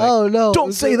stop me. Like, oh, no.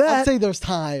 Don't say that. I'd say there's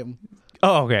time.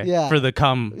 Oh, okay. Yeah. For the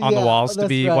cum on the walls to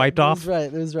be wiped off?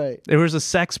 That was right. There was a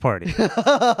sex party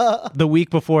the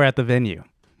week before at the venue.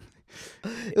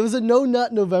 It was a no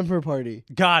nut November party.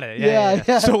 Got it.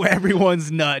 Yeah. So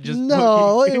everyone's nut just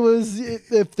no. It was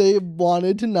if they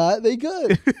wanted to nut, they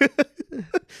could.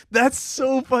 That's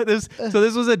so fun. This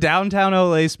was a downtown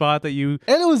LA spot that you.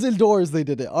 And it was indoors. They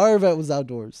did it. Our event was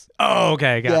outdoors. Oh,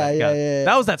 okay. Got it.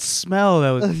 That was that smell that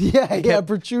was.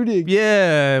 Protruding.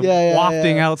 Yeah.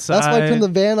 Wafting outside. That's why I turned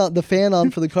the fan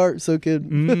on for the cart so it could.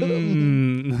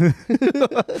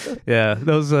 Yeah. It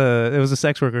was a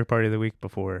sex worker party the week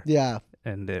before. Yeah.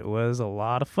 And it was a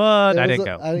I didn't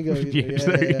go. I didn't go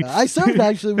either. Yeah. I served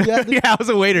actually. We had I was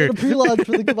a waiter. A pre-launch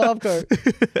for the kebab cart.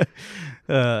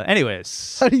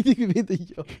 Anyways. How do you think we made the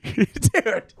yolk?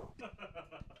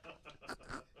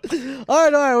 Dude.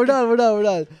 All right. We're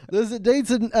done. There's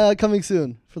dates coming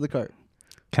soon for the cart.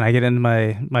 Can I get into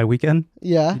my weekend?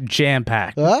 Yeah. Jam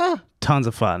packed. Tons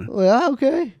of fun. Yeah.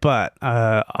 Okay. But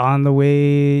on the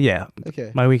way,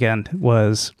 Okay. My weekend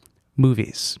was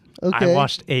movies. Okay. I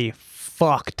watched a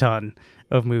fuck ton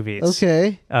of movies.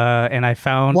 Okay. And I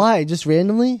found why? Just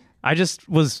randomly? It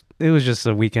was just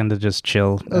a weekend to just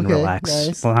chill and relax.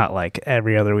 Nice. Well, not like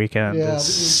every other weekend. Yeah,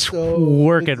 Just so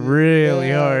working busy.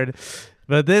 really hard.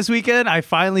 But this weekend, I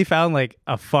finally found like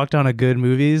a fuck ton of good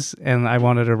movies, and I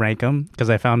wanted to rank them because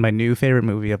I found my new favorite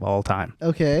movie of all time.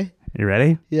 Okay. You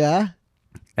ready? Yeah.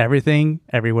 Everything,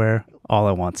 Everywhere, All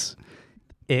at Once.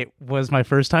 It was my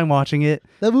first time watching it.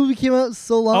 That movie came out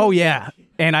so long. Oh, yeah.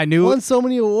 And I knew... Won so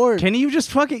many awards. Can you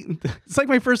just fucking... It's like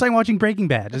my first time watching Breaking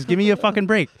Bad. Just give me a fucking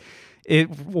break.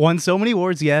 It won so many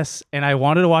awards, yes. And I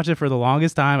wanted to watch it for the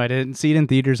longest time. I didn't see it in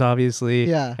theaters, obviously.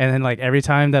 Yeah. And then like every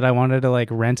time that I wanted to like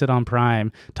rent it on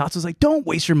Prime, Tots was like, don't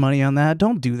waste your money on that.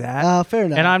 Don't do that. Fair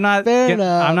enough. And I'm not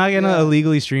enough. I'm not going to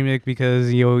illegally stream it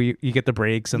because you get the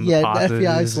breaks and the pauses. The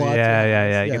FBI SWAT.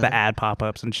 Yeah. You get the ad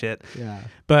pop-ups and shit. Yeah.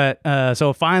 But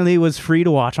so finally it was free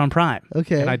to watch on Prime.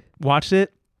 Okay. And I watched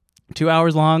it 2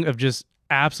 hours long of just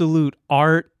absolute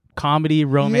art, comedy,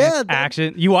 romance,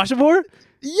 action. You watched it before?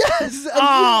 Yes.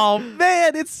 Oh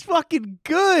man, it's fucking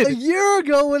good. A year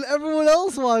ago when everyone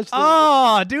else watched it.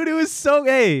 Oh, dude, it was so.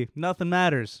 Hey, nothing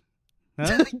matters.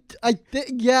 Huh? I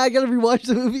gotta rewatch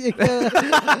the movie again.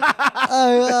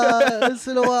 It's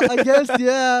been a while. I guess,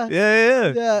 yeah.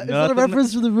 Yeah. Is that a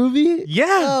reference to the movie? Yeah.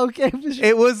 Oh, okay. For sure.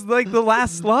 It was like the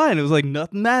last line. It was like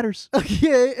nothing matters.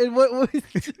 Okay, and what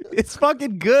It's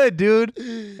fucking good, dude.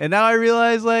 And now I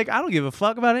realize like I don't give a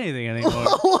fuck about anything anymore.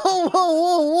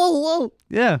 Whoa.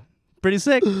 Yeah. Pretty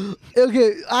sick.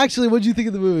 Okay, actually, what'd you think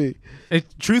of the movie? It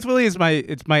truthfully is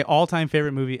my all-time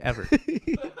favorite movie ever.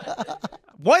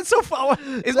 What's so fun?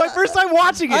 It's my first time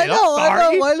watching it. I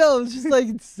I'm sorry. know. It's just like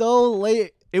it's so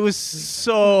late. It was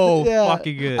so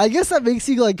fucking good. I guess that makes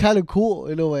you like kind of cool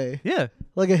in a way. Yeah.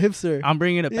 Like a hipster. I'm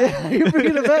bringing it back. Yeah, you're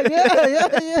bringing it back.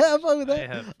 Yeah. I'm fucking with I that.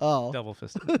 have Oh, double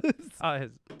fisted. I'll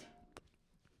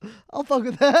fuck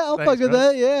with that. I'll Thanks, fuck with bro.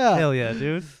 that. Yeah. Hell yeah,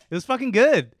 dude. It was fucking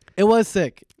good. It was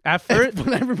sick. At first,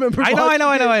 When I remember. I know.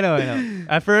 watching it.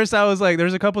 At first, I was like,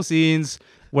 there's a couple scenes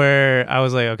where I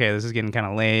was like, okay, this is getting kind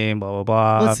of lame, blah, blah,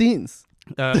 blah. What scenes?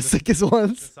 The sickest The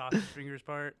ones. sausage fingers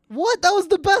part. What? That was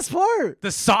the best part.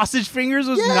 The sausage fingers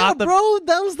was Yeah, not the. bro.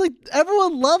 That was like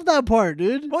everyone loved that part,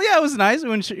 dude. Well, yeah, it was nice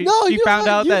when she you found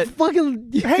out you that.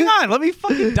 fucking. Hang on, let me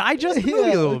fucking digest the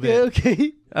movie a little bit.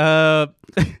 Okay.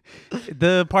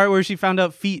 The part where she found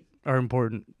out feet are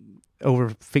important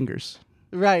over fingers.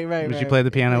 Right. When she played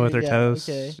the piano with her toes.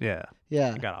 Okay. Yeah.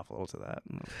 Yeah. I got off a little to that.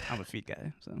 I'm a feet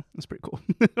guy, so that's pretty cool.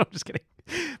 I'm just kidding.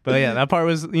 But yeah, that part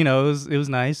was, it was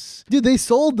nice. Dude, they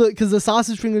sold because the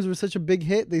sausage fingers were such a big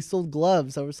hit. They sold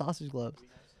gloves that were sausage gloves.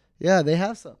 Yeah, they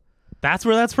have some. That's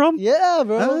where that's from? Yeah,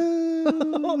 bro.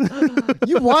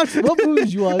 You watched what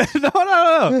movies you watched?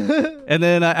 No. And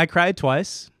then I cried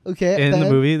twice. Okay. In the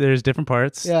movie, there's different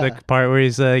parts. Yeah. The part where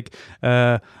he's like,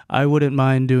 I wouldn't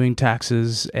mind doing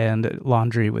taxes and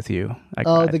laundry with you. I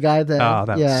cried. the guy that. Oh,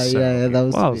 that was so yeah. That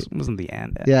was. Well, it wasn't the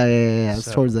end. Yeah. It's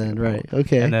So towards the end, right?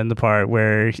 Okay. And then the part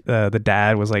where the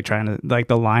dad was like trying to, like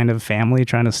the line of family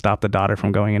trying to stop the daughter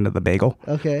from going into the bagel.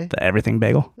 Okay. The everything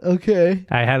bagel. Okay.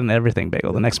 I had an everything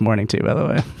bagel the next morning too, by the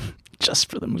way.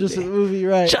 Just for the movie. Just the movie,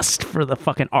 right? Just for the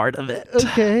fucking art of it.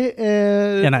 Okay,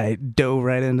 And I dove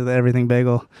right into the everything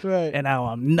bagel. right. And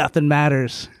now nothing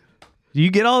matters. Do you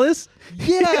get all this?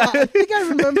 Yeah, I think I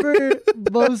remember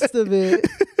most of it.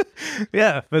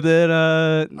 Yeah, but then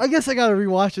I guess I gotta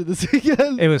rewatch it this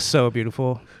weekend. it was so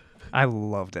beautiful. I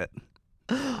loved it.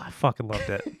 I fucking loved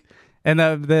it. And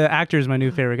the actor is my new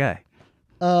favorite guy.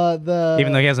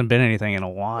 Even though he hasn't been anything in a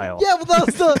while. Yeah, but that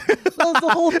was the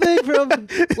whole thing from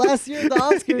last year at the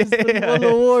Oscars. When he won the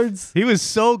awards. He was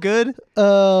so good.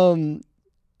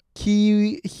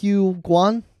 Hugh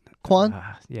Kwan.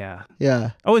 Yeah.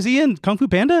 Yeah, Oh, is he in Kung Fu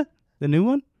Panda? The new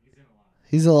one?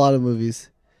 he's in a lot of movies.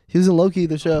 He was in Loki,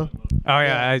 the show. Oh,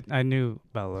 yeah. I knew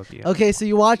about Loki. Okay, so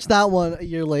you watched that one a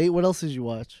year late. What else did you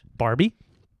watch? Barbie?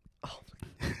 Oh.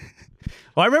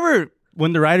 Well, I remember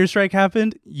when the writer's strike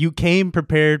happened, you came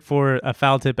prepared for a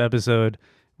Foul Tip episode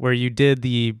where you did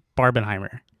the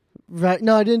Barbenheimer. Right?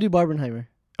 No, I didn't do Barbenheimer.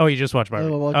 Oh, you just watched Barbie. I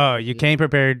watched Oh, Barbie, you yeah. came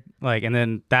prepared, and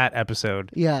then that episode,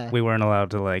 Yeah. we weren't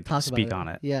allowed to Talk speak about on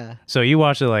it. Yeah. So you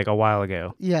watched it a while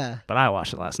ago, Yeah. but I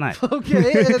watched it last night.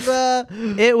 Okay.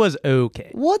 And, It was okay.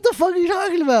 what the fuck are you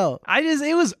talking about?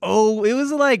 It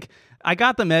was like I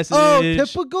got the message. Oh,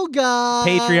 typical guy.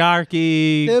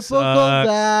 Patriarchy. Typical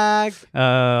Zach.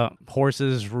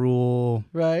 Horses rule.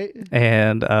 Right?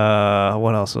 And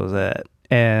what else was it?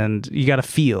 And you got to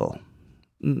feel.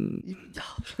 And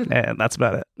that's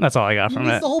about it. That's all I got from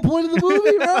That's it. the whole point of the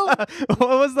movie, bro.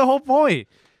 What was the whole point?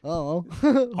 Oh,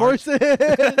 horses.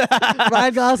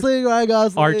 Ryan Gosling.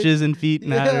 Arches and feet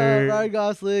matter. Yeah, Ryan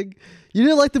Gosling. You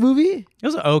didn't like the movie? It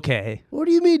was okay. What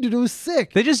do you mean, dude? It was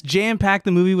sick. They just jam-packed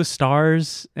the movie with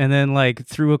stars and then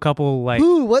threw a couple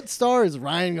Who? What stars?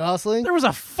 Ryan Gosling? there was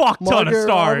a fuck ton Margaret of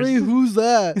stars. Robbie? Who's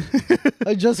that?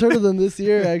 I just heard of them this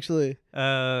year, actually.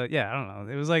 Yeah, I don't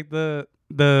know. It was like the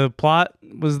plot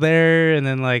was there, and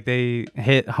then they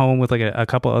hit home with a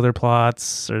couple other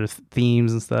plots or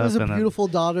themes and stuff. There's a and beautiful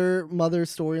daughter-mother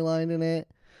storyline in it.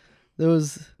 There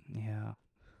was... Yeah,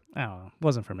 I don't know. It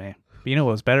wasn't for me. But you know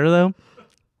what was better though?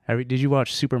 Did you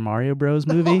watch Super Mario Bros.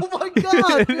 Movie? Oh my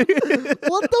god!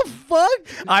 What the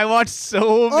fuck? I watched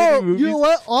so many movies. You know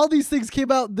what? All these things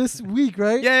came out this week,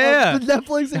 right? Yeah. On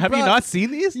Netflix. And Have you Prime. not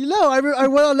seen these? You know, I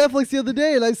went on Netflix the other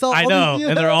day and I saw. I all know, these,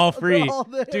 and they're all they're free. all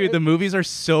there. Dude, the movies are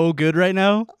so good right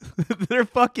now. They're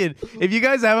fucking. If you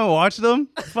guys haven't watched them,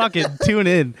 fucking tune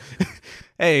in.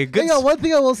 Hey, good. Hang on, one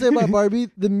thing I will say about Barbie: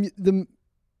 the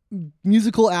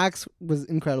musical acts was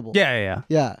incredible. Yeah.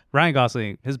 Yeah. Ryan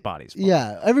Gosling, his body's. Fun.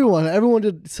 Yeah. Everyone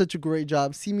did such a great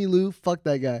job. Simu Liu, fuck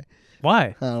that guy.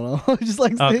 Why? I don't know. Just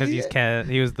like Oh, because he's Ken.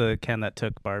 He was the Ken that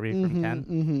took Barbie from Ken.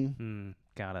 Mm-hmm.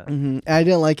 Got it. Mm-hmm. I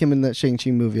didn't like him in that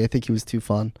Shang-Chi movie. I think he was too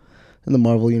fun in the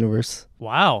Marvel universe.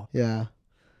 Wow. Yeah.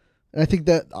 And I think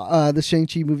that the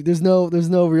Shang-Chi movie, there's no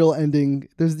real ending.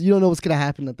 You don't know what's gonna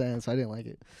happen at the end, so I didn't like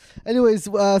it. Anyways,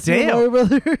 Super Mario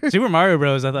Brothers. Super Mario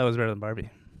Bros. I thought was better than Barbie.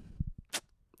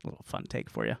 A little fun take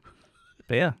for you.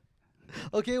 But yeah.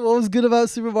 Okay, what was good about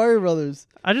Super Mario Brothers?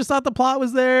 I just thought the plot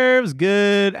was there. It was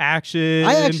good. Action.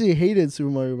 I actually hated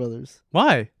Super Mario Brothers.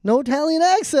 Why? No Italian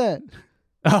accent.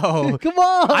 Oh. Come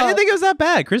on. I didn't think it was that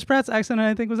bad. Chris Pratt's accent I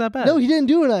didn't think was that bad. No, he didn't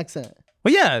do an accent.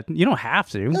 Well, yeah, you don't have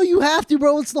to. No, you have to,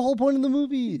 bro. It's the whole point of the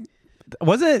movie.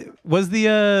 Was The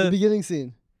the beginning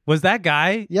scene. Was that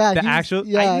guy? Yeah, the he's- actual.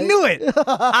 yeah. I knew it.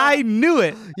 I knew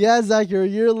it. Yeah, Zach, you're a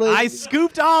year late. I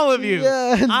scooped all of you.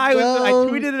 Yeah, I no.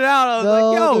 tweeted it out. I was No,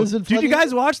 like, there's "Yo, been did you plenty-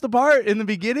 guys watch the part in the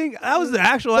beginning? That was the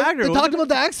actual actor." They talked about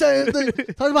the accent. They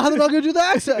talked about how they're not going to do the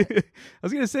accent. I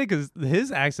was gonna say because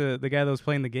his accent, the guy that was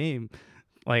playing the game,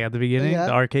 like at the beginning, Yeah.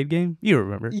 the arcade game, you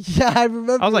remember? Yeah, I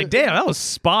remember. I was like, "Damn, that was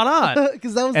spot on."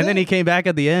 because that was. And then he it. came back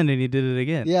at the end and he did it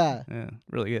again. Yeah.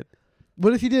 Really good.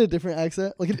 What if he did a different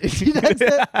accent, like an Indian accent,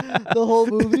 the whole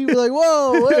movie? We're like,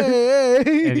 whoa,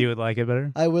 hey. And you would like it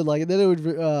better. I would like it. Then it would.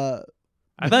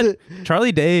 I thought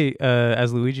Charlie Day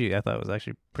as Luigi, I thought was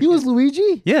actually pretty He was good.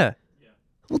 Luigi. Yeah.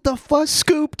 What the fuck?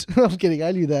 Scooped. I'm kidding.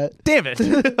 I knew that. Damn it.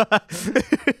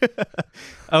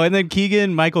 Oh, and then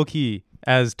Keegan Michael Key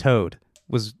as Toad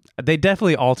was. They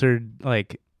definitely altered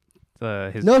like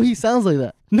his. No, he sounds like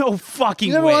that. No fucking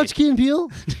You never way. watched Key and Peele?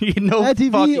 No At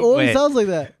TV? fucking Oh, way. he sounds like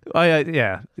that. Oh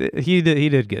yeah. He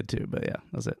did good too, but yeah,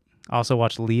 that's it. I also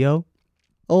watched Leo.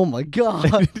 Oh my god.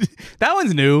 That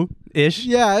one's new-ish.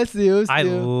 Yeah, it's new. It's I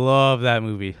new. love that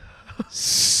movie.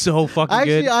 So fucking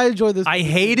Actually, good. I enjoyed this. I movie.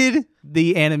 hated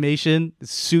the animation.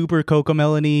 Super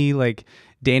Cocomelon-y, like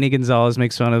Danny Gonzalez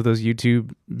makes fun of those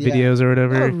YouTube Yeah. videos or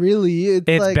whatever. Not really. It's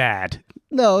It's like, bad.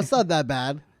 No, it's not that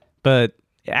bad. But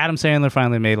Adam Sandler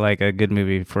finally made like a good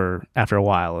movie after a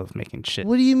while of making shit.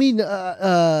 What do you mean?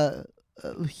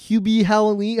 Hubie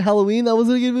Halloween? That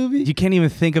wasn't a good movie? You can't even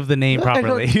think of the name I don't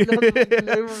properly.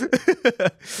 know.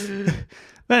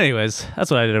 But anyways,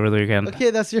 that's what I did over the weekend. Okay,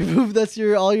 that's your move. That's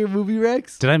all your movie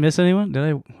recs. Did I miss anyone?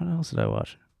 What else did I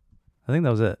watch? I think that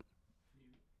was it.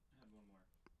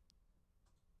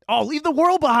 Oh, Leave the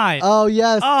World Behind. Oh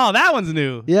yes, Oh, that one's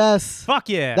new. yes. Fuck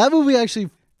yeah. That movie actually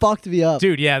fucked me up.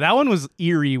 Dude, yeah, that one was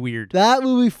eerie weird. That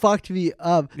movie fucked me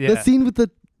up. Yeah. The scene with the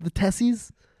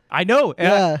Tessies. I know.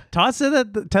 Yeah. Todd said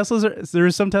that there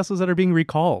are some Teslas that are being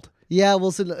recalled. Yeah,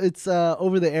 Wilson, it's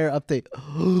over the air update.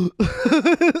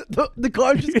 the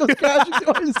car just goes crashing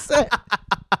through our set.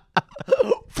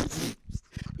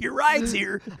 Your ride's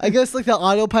here. I guess like the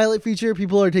autopilot feature,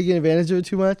 people are taking advantage of it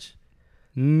too much.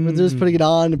 But they're just putting it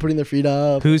on and putting their feet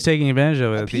up. Who's taking advantage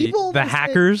of it? People, The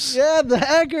hackers? Yeah, the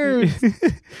hackers.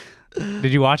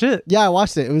 Did you watch it? Yeah, I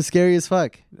watched it. It was scary as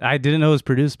fuck. I didn't know it was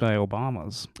produced by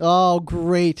Obama's. Oh,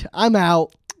 great. I'm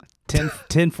out.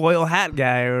 Tinfoil hat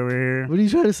guy over here. What are you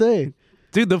trying to say?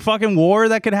 Dude, the fucking war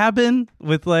that could happen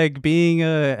with like being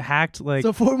hacked like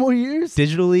So 4 more years?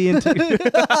 digitally into Is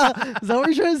that what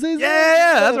you're trying to say?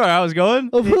 Yeah, that's where I was going.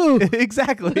 Of who?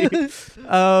 Exactly.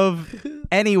 Of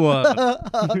anyone.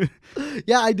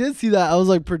 Yeah, I did see that. I was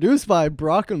like, produced by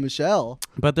Brock and Michelle.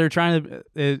 But they're trying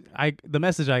to the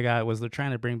message I got was they're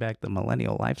trying to bring back the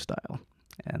millennial lifestyle.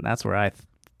 And that's where I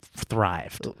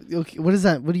thrived. Okay, what is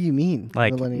that? What do you mean?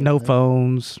 Like Millennial? no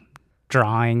phones,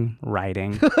 drawing,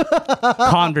 writing,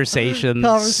 conversations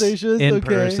in okay.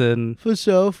 person, For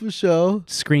sure.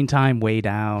 screen time way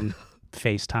down,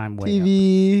 FaceTime way up.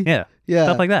 TV. Yeah,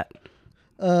 stuff like that.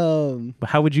 Oh, But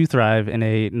how would you thrive in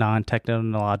a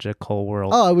non-technological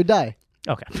world? I would die.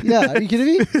 Okay. Yeah, are you kidding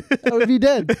me? I would be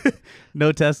dead.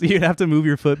 No test. You'd have to move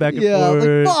your foot back and Yeah,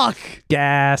 forth. like fuck.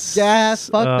 Gas.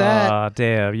 Fuck that. Oh,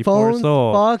 damn. You poor Phones,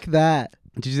 soul. fuck that.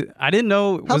 I didn't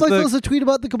know. How am I supposed to tweet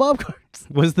about the kebab carts?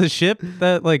 Was the ship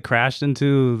that like crashed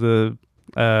into the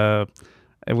I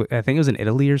think it was in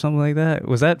Italy or something like that?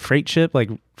 Was that freight ship like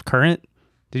current?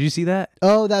 Did you see that?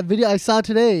 Oh, that video I saw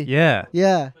today. Yeah.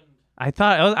 Yeah. I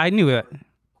thought I knew it.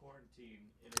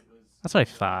 That's what I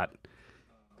thought.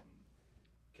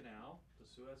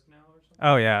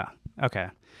 Oh yeah. Okay.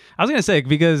 I was gonna say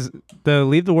because the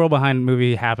Leave the World Behind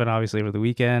movie happened obviously over the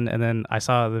weekend, and then I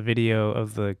saw the video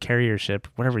of the carrier ship,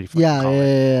 whatever you fucking call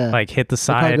it, Yeah. like hit the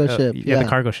side. cargo ship, the yeah.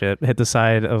 cargo ship hit the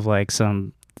side of like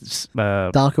some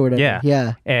Dock or whatever.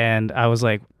 Yeah. And I was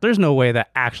like, "There's no way that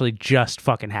actually just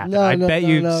fucking happened." No, I no, bet no,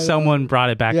 you no, someone brought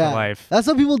it back Yeah. to life. That's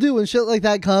what people do when shit like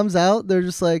that comes out. They're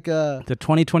just like, The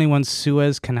 2021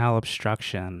 Suez Canal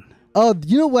obstruction. oh,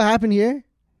 you know what happened here?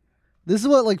 This is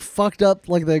what like fucked up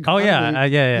like the Oh yeah,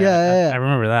 economy. yeah. I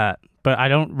remember that, but I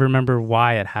don't remember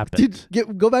why it happened.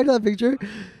 Dude, go back to that picture.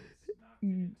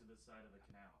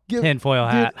 Tinfoil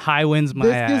hat, high winds my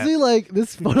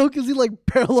This photo gives you like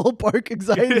parallel park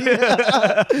anxiety.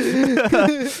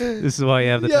 This is why you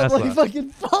have the Yeah, Tesla. like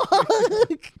fucking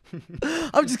fuck.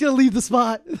 I'm just gonna leave the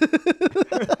spot. Did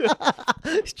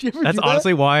you ever That's do that?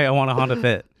 honestly why I want a Honda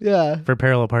Fit Yeah. for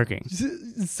parallel parking,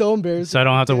 It's so embarrassing. so I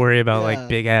don't have to worry about Yeah. like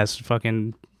big ass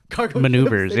fucking Cargo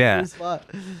maneuvers, ships yeah. in the spot.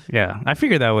 yeah. I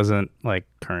figured that wasn't like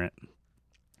current.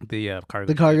 The cargo.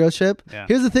 The cargo ship. Yeah.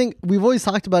 Here's the thing: we've always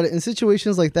talked about it. In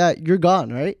situations like that, you're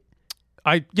gone, right?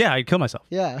 I'd kill myself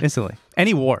Yeah. instantly.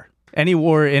 Any war. Any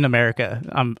war in America,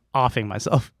 I'm offing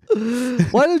myself.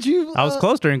 Why don't you? I was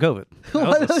close during COVID.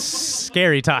 That was a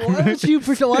scary time. Why don't you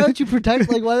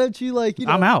protect? Like, why don't you like? You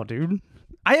know, I'm out, dude.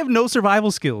 I have no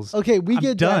survival skills. Okay, we I'm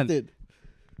get done. drafted.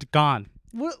 Gone.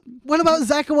 What about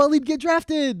Zach and Waleed get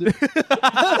drafted?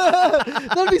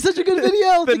 That'd be such a good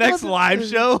video. The next live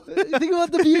show. Think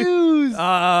about the views. Oh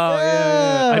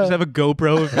yeah. I just have a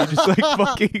GoPro of me just like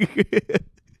fucking.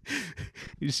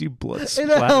 You see blood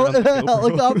splatter on the GoPro.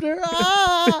 Helicopter.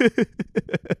 Ah!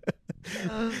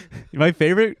 My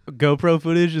favorite GoPro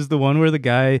footage is the one where the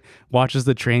guy watches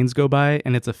the trains go by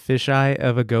and it's a fisheye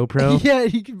of a GoPro. Yeah,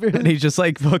 he can barely. And he just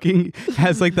like fucking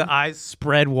has like the eyes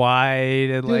spread wide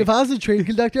and Dude, like. if I was a train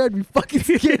conductor, I'd be fucking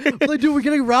scared. Like, dude, we're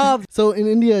getting robbed. So in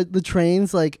India, the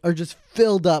trains like are just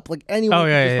filled up. Like anyone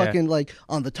can just fucking like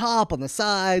on the top, on the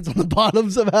sides, on the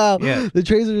bottom somehow. Yeah. The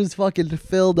trains are just fucking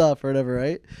filled up or whatever,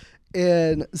 right?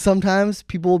 And sometimes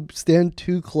people stand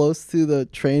too close to the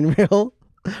train rail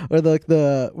or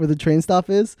the where the train stop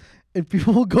is, and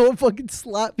people will go and fucking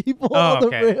slap people on the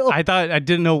rail. I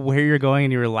didn't know where you're going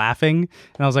and you were laughing.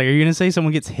 And I was like, are you going to say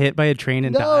someone gets hit by a train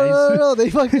and dies? No. They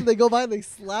go by and they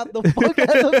slap the fuck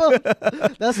out of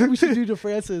them. That's what we should do to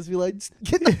Francis. Be like, just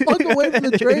get the fuck away from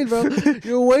the train, bro.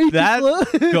 You're way too That slow.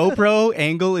 GoPro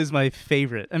angle is my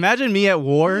favorite. Imagine me at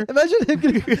war Imagine him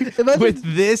getting,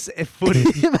 with this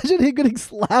footage. imagine him getting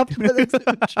slapped by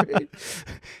the train.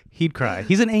 He'd cry.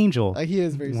 He's an angel. He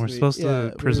is very We're sweet. supposed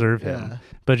to preserve him. Yeah.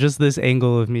 But just this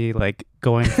angle of me like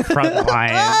going front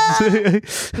lines.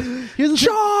 Here's the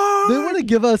thing. They want to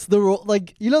give us the role.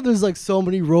 Like, you know, there's like so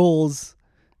many roles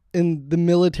in the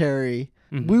military.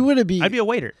 Mhm. We wouldn't be. I'd be a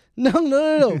waiter.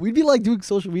 No. We'd be like doing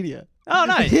social media. Oh,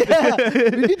 nice. Yeah.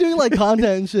 We'd be doing like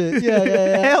content and shit.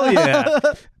 Yeah. Hell yeah.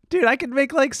 Dude, I could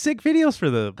make like sick videos for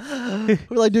them.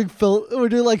 We're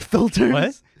doing like filters.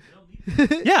 What?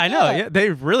 Yeah, I know. Yeah,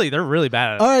 they're really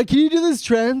bad at it. All right, can you do this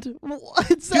trend?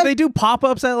 What's Dude, they do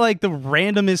pop-ups at like the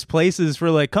randomest places for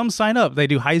like, come sign up. They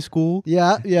do high school.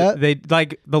 Yeah. They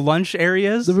like the lunch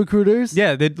areas. The recruiters.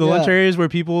 Yeah, the lunch areas where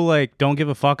people like don't give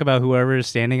a fuck about whoever is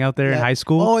standing out there in high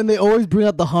school. Oh, and they always bring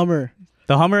up the Hummer.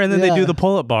 The Hummer, and then they do the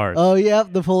pull-up bars. Oh yeah,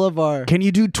 the pull-up bar. Can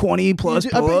you do 20 plus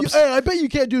pull-ups? I bet you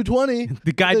can't do 20.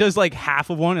 The guy does like half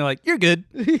of one, and like, you're good.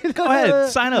 Go ahead,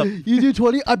 sign up. You do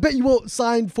 20. I bet you won't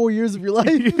sign 4 years of your life.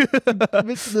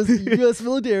 Commit to the U.S.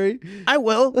 military. I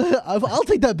will. I'll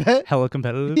take that bet. Hella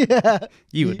competitive. Yeah.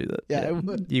 You would do that. Yeah, I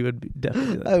would. You would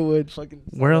definitely do that. I would. Fucking.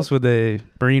 Where else would they?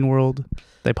 Marine World.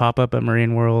 They pop up at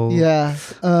Marine World. Yeah.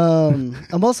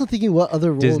 I'm also thinking what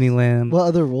other roles. Disneyland. What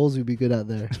other roles would be good out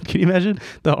there? Can you imagine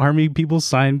the army people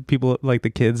sign people like the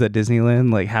kids at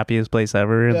Disneyland, like happiest place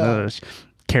ever, and they're just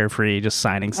carefree, just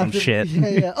signing some shit.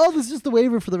 Yeah. Oh, this is just the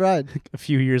waiver for the ride. A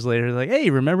few years later, like, hey,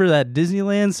 remember that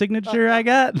Disneyland signature I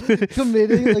got?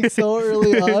 Committing like so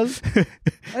early on.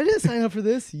 I didn't sign up for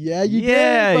this. Yeah, you did.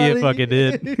 Yeah, buddy. you fucking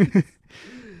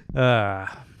did.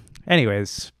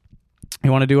 Anyways,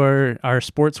 you want to do our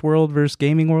sports world versus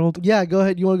gaming world? Yeah, go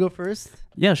ahead. You want to go first?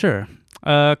 Yeah, sure.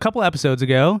 A couple episodes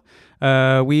ago,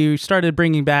 we started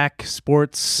bringing back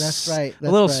sports. That's right.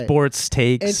 A little sports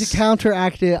takes. And to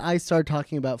counteract it, I started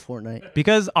talking about Fortnite.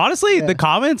 Because honestly, the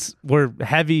comments were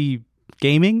heavy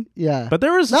gaming. Yeah. But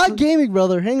there was... Not gaming,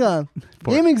 brother. Hang on.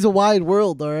 Gaming's a wide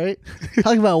world, all right?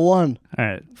 Talking about one. All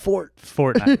right.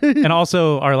 Fortnite. And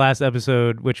also our last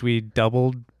episode, which we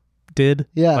did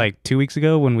like 2 weeks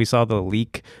ago when we saw the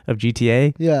leak of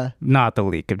GTA. Yeah. Not the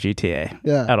leak of GTA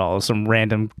at all. Some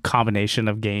random combination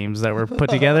of games that were put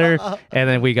together, and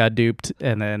then we got duped,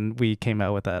 and then we came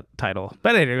out with that title.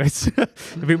 But anyways,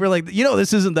 we were like,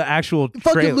 this isn't the actual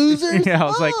fucking losers. Yeah, I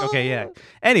was like, okay, yeah.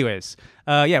 Anyways,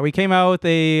 we came out with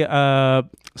a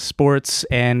sports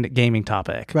and gaming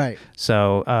topic. Right.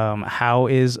 So, how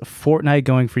is Fortnite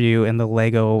going for you in the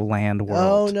Legoland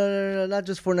world? Oh, no. Not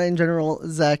just Fortnite in general,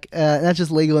 Zach. Not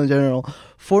just Lego in general.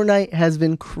 Fortnite has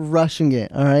been crushing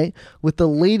it, all right? With the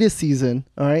latest season,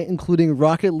 all right, including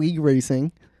Rocket League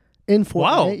racing in Fortnite.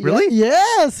 Wow, really?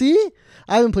 Yeah, see?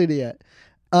 I haven't played it yet.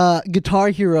 Guitar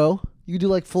Hero. You can do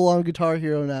like full-on Guitar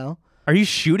Hero now. Are you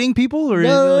shooting people? Or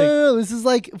No. This is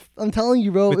like, I'm telling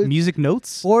you, bro. With music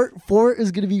notes? Fort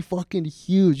is going to be fucking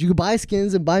huge. You can buy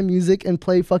skins and buy music and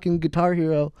play fucking Guitar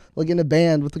Hero, like in a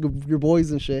band with like, your boys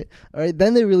and shit. All right.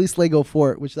 Then they released Lego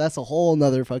Fort, which that's a whole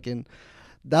nother fucking,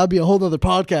 that would be a whole nother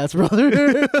podcast,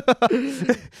 brother.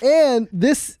 And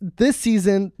this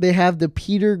season, they have the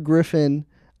Peter Griffin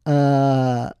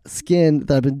skin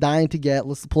that I've been dying to get.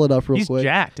 Let's pull it up real quick. He's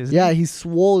jacked, isn't he? Yeah, he's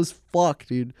swole as fuck,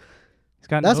 dude.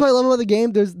 That's what I love about the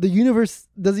game. The universe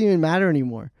doesn't even matter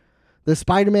anymore. There's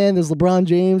Spider-Man. There's LeBron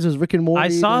James. There's Rick and Morty. I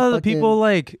saw there's the people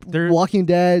like they're Walking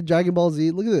Dead, Dragon Ball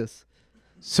Z. Look at this.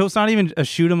 So it's not even a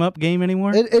shoot 'em up game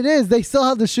anymore. It is. They still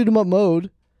have the shoot 'em up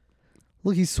mode.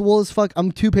 Look, he's swole as fuck.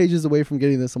 I'm 2 pages away from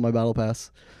getting this on my battle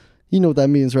pass. You know what that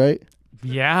means, right?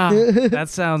 Yeah, that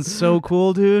sounds so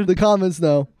cool, dude. The comments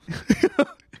know.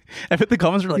 I bet the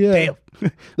comments were like, Yeah.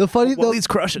 "Damn, The funny, Wally's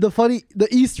crushing." the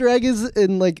Easter egg is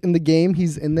in the game.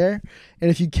 He's in there, and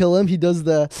if you kill him, he does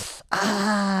the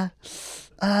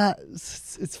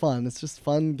It's fun. It's just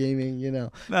fun gaming, you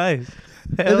know. Nice.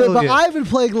 But I've been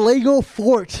playing Lego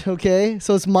Fort. Okay,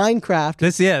 so it's Minecraft.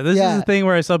 This is the thing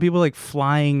where I saw people like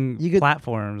flying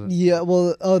platforms. Yeah,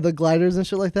 well, the gliders and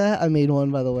shit like that. I made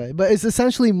one, by the way. But it's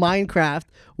essentially Minecraft,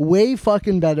 way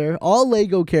fucking better. All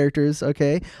Lego characters,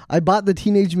 okay? I bought the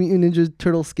Teenage Mutant Ninja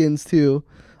Turtle skins too,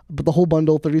 but the whole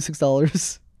bundle,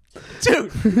 $36.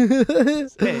 Dude,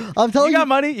 hey, I'm telling you, got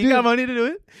money. You dude, got money to do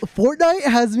it. Fortnite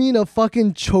has me in a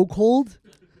fucking chokehold.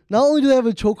 Not only do they have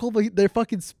a chokehold, but they're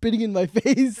fucking spitting in my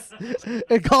face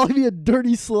and calling me a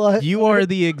dirty slut. You are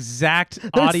the exact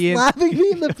They're audience. slapping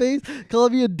me in the face,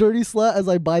 calling me a dirty slut as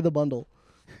I buy the bundle.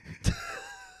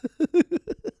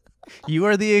 You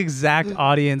are the exact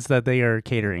audience that they are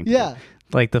catering to. Yeah.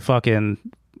 Like the fucking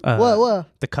What?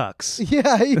 the cucks. Yeah.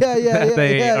 That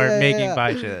they are making yeah.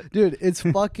 by shit. Dude, it's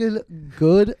fucking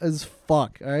good as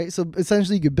fuck. All right. So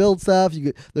essentially, you could build stuff.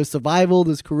 There's survival.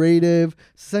 There's creative.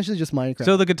 It's essentially just Minecraft.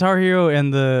 So the Guitar Hero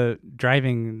and the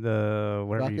driving the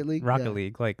Rocket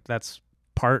League, like that's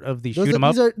part of the Those shoot 'em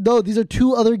up. these are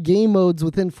 2 other game modes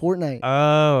within Fortnite.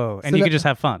 Oh, and So you could just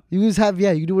have fun. You just have you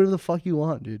can do whatever the fuck you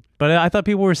want, dude. But I thought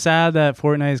people were sad that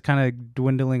Fortnite is kind of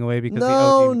dwindling away because the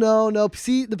OG... No.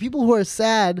 See, the people who are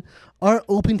sad aren't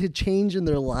open to change in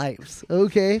their lives.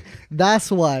 Okay, that's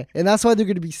why, and that's why they're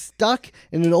going to be stuck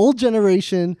in an old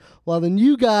generation while the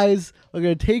new guys are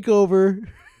going to take over. You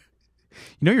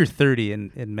know, you're 30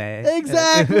 in May.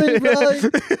 Exactly, bro.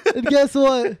 And guess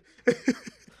what?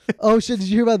 Oh shit! Did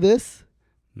you hear about this?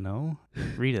 No,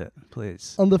 read it,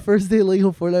 please. On the first day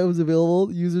Lego Fortnite was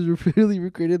available, users repeatedly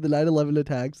recreated the 9/11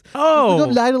 attacks. Oh,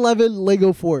 Look up 9/11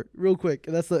 Lego Fort real quick,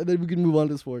 and then we can move on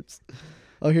to sports.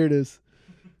 Oh, here it is.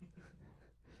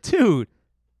 dude.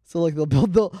 So like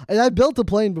and I built a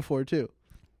plane before too.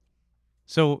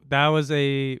 So that was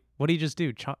a what did he just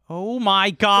do? Oh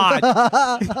my god!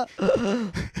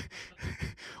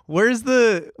 Where's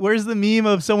the meme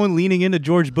of someone leaning into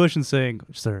George Bush and saying,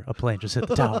 "Sir, a plane just hit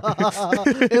the tower."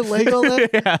 In Legoland,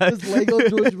 Yeah. it's Lego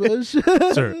George Bush.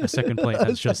 Sir, a second plane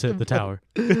has just hit the tower.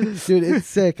 Dude, it's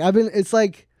sick. I've been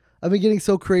getting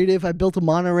so creative. I built a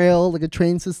monorail, like a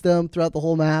train system throughout the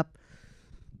whole map.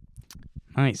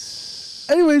 Nice.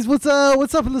 Anyways, what's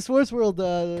up in the sports world?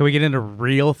 Can we get into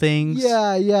real things?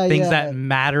 Yeah. Things that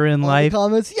matter in All life. the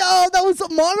comments. Yo, that was a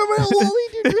monorail, Wally.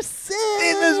 Dude, you're sick.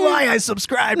 This is why I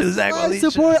subscribe to Zach I Wally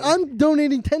support. Show. I'm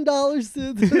donating $10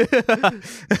 to.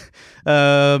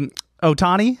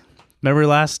 Ohtani. Remember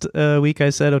last week I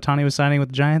said Ohtani was signing with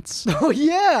the Giants? Oh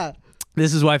yeah.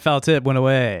 This is why Foul Tip went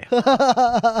away.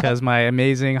 Because my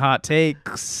amazing hot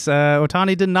takes,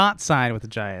 Ohtani did not sign with the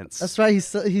Giants. That's right.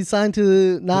 He signed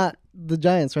to not the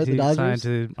Giants, right? He The Dodgers. signed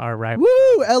to our rival.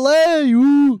 Woo, LA.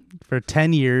 Woo. For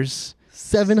 10 years.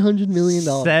 $700 million.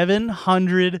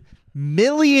 $700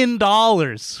 million,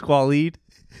 Waleed.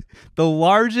 The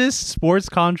largest sports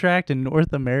contract in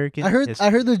North American history. I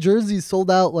heard the jerseys sold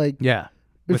out like Yeah.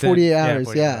 in Within- 48 yeah, hours.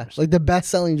 48 Yeah. hours. Like the best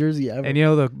selling jersey ever. And you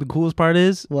know the coolest part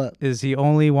is? What? Is he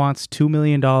only wants $2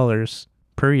 million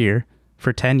per year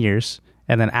for 10 years.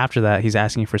 And then after that, he's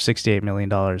asking for $68 million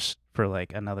for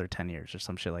like another 10 years or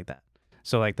some shit like that.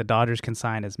 So like the Dodgers can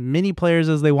sign as many players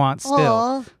as they want still.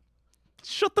 Aw.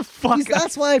 Shut the fuck up.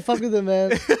 That's why I fuck with him, man.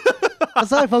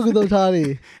 That's why I fuck with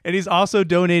Ohtani. And he's also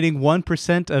donating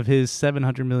 1% of his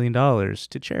 $700 million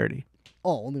to charity.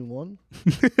 Oh, only one?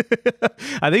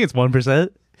 I think it's 1%.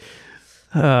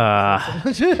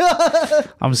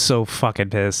 I'm so fucking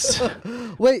pissed.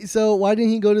 Wait, so why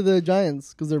didn't he go to the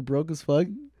Giants? Because they're broke as fuck?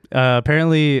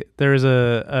 Apparently there's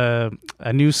a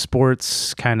new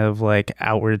sports kind of like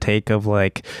outward take of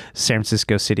like San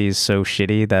Francisco City is so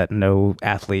shitty that no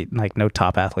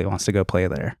top athlete wants to go play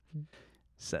there.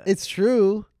 So It's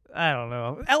true. I don't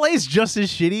know. LA's just as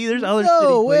shitty. There's other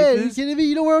No shitty way. Are you places. kidding me?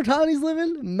 You know where Otani's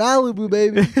living? Malibu,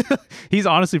 baby. He's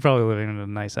honestly probably living in a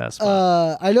nice ass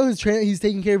spot. I know he's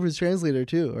taking care of his translator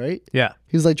too, right? Yeah.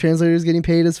 He's like translators getting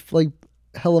paid as like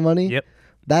hella money. Yep.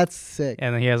 That's sick.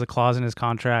 And then he has a clause in his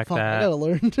contract Fuck, I that, gotta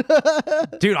learn.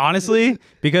 dude, honestly,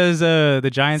 because the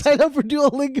Giants Sign up for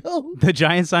Duolingo. the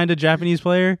Giants signed a Japanese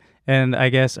player, and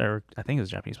I think it was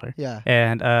a Japanese player. Yeah.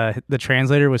 And the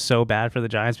translator was so bad for the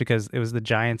Giants because it was the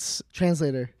Giants.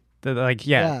 Translator.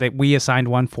 Yeah. that we assigned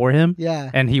one for him. Yeah.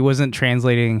 And he wasn't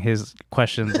translating his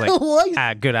questions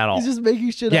like good at all. He's just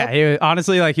making shit yeah, up. he,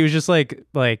 honestly, like he was just like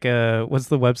what's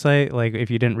the website? Like if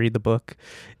you didn't read the book,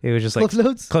 it was just like Cliff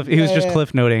notes. He was just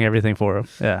cliff noting everything for him.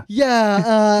 Yeah.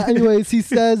 Yeah. Anyways, he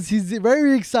says he's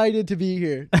very excited to be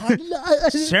here.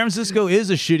 San Francisco is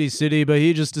a shitty city, but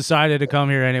he just decided to come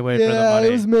here anyway for the Yeah, money.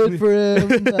 it was made for him.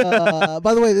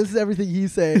 By the way, this is everything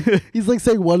he's saying. He's like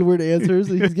saying one-word answers,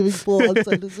 and he's giving full-on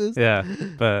sentences. Yeah,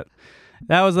 but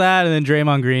that was that, and then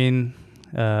Draymond Green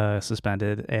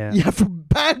suspended, and Yeah, for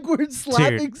backwards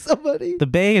slapping somebody. the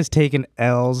Bay has taken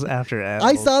L's after L's.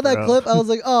 I saw that bro. clip. I was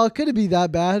like, oh, could it be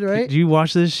that bad, right? Did you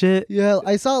watch this shit? Yeah,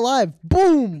 I saw it live.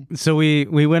 Boom. So we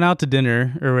went out to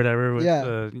dinner or whatever with,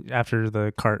 Yeah. after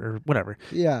the cart or whatever.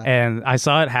 Yeah. And I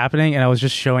saw it happening, and I was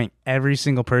just showing every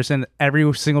single person's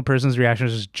reaction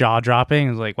was just jaw dropping.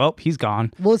 I was like, well, he's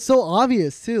gone. Well, it's so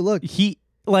obvious too. Look. He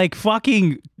like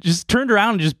fucking just turned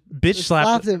around and just bitch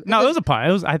slapped him. No, it was a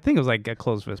punch. I think it was like a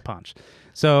closed fist punch.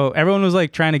 So everyone was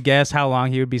like trying to guess how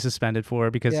long he would be suspended for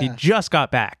because he Yeah. just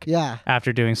got back. Yeah.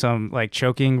 After doing some like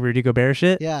choking Rudy Gobert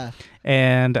shit. Yeah.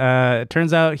 And it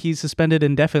turns out he's suspended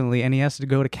indefinitely, and he has to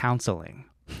go to counseling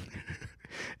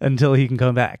until he can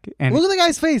come back. And Look at the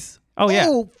guy's face. Oh,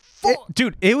 yeah. Fuck.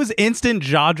 dude, it was instant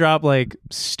jaw drop, like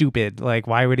stupid. Like,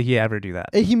 why would he ever do that?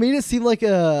 And he made it seem like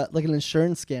an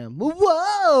insurance scam.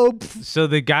 Whoa. So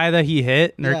the guy that he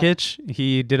hit, Nurkic,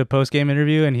 he did a post game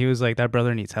interview, and he was like, "That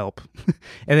brother needs help."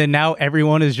 And then now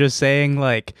everyone is just saying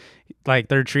like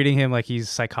they're treating him like he's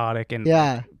psychotic and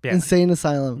Yeah. Insane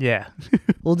asylum. yeah.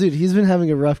 Well, dude, he's been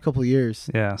having a rough couple years.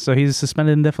 Yeah. So he's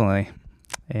suspended indefinitely.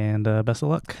 And best of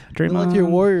luck, Draymond. Good luck to your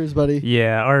Warriors, buddy.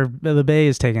 Yeah, the Bay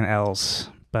is taking L's,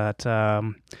 but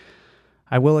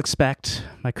I will expect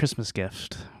my Christmas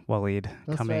gift, Waleed,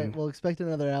 That's coming. right. We'll expect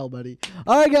another L, buddy.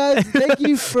 All right, guys. Thank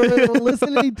you for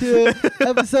listening to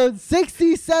episode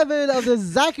 67 of the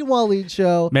Zach and Waleed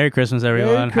Show. Merry Christmas,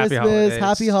 everyone. Merry Christmas.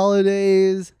 Happy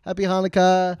holidays. Happy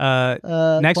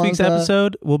Hanukkah. Next week's Kwanzaa.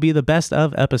 episode will be the best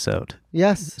of episode.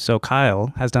 Yes. So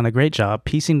Kyle has done a great job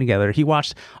piecing together. He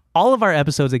watched all of our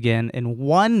episodes again in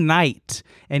one night,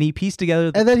 and he pieced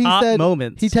together the And then he top said,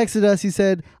 moments. he texted us. He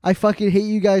said, "I fucking hate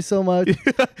you guys so much.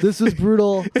 This was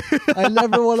brutal. I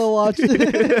never want to watch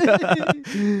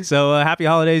it." So happy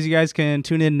holidays. You guys can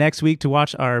tune in next week to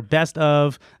watch our best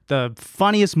of the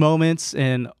funniest moments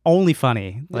and only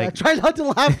funny. Yeah, try not to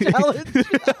laugh challenge.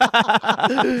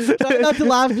 Try not to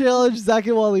laugh challenge. Zach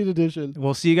and Waleed edition.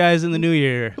 We'll see you guys in the new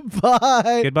year.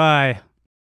 Bye. Goodbye.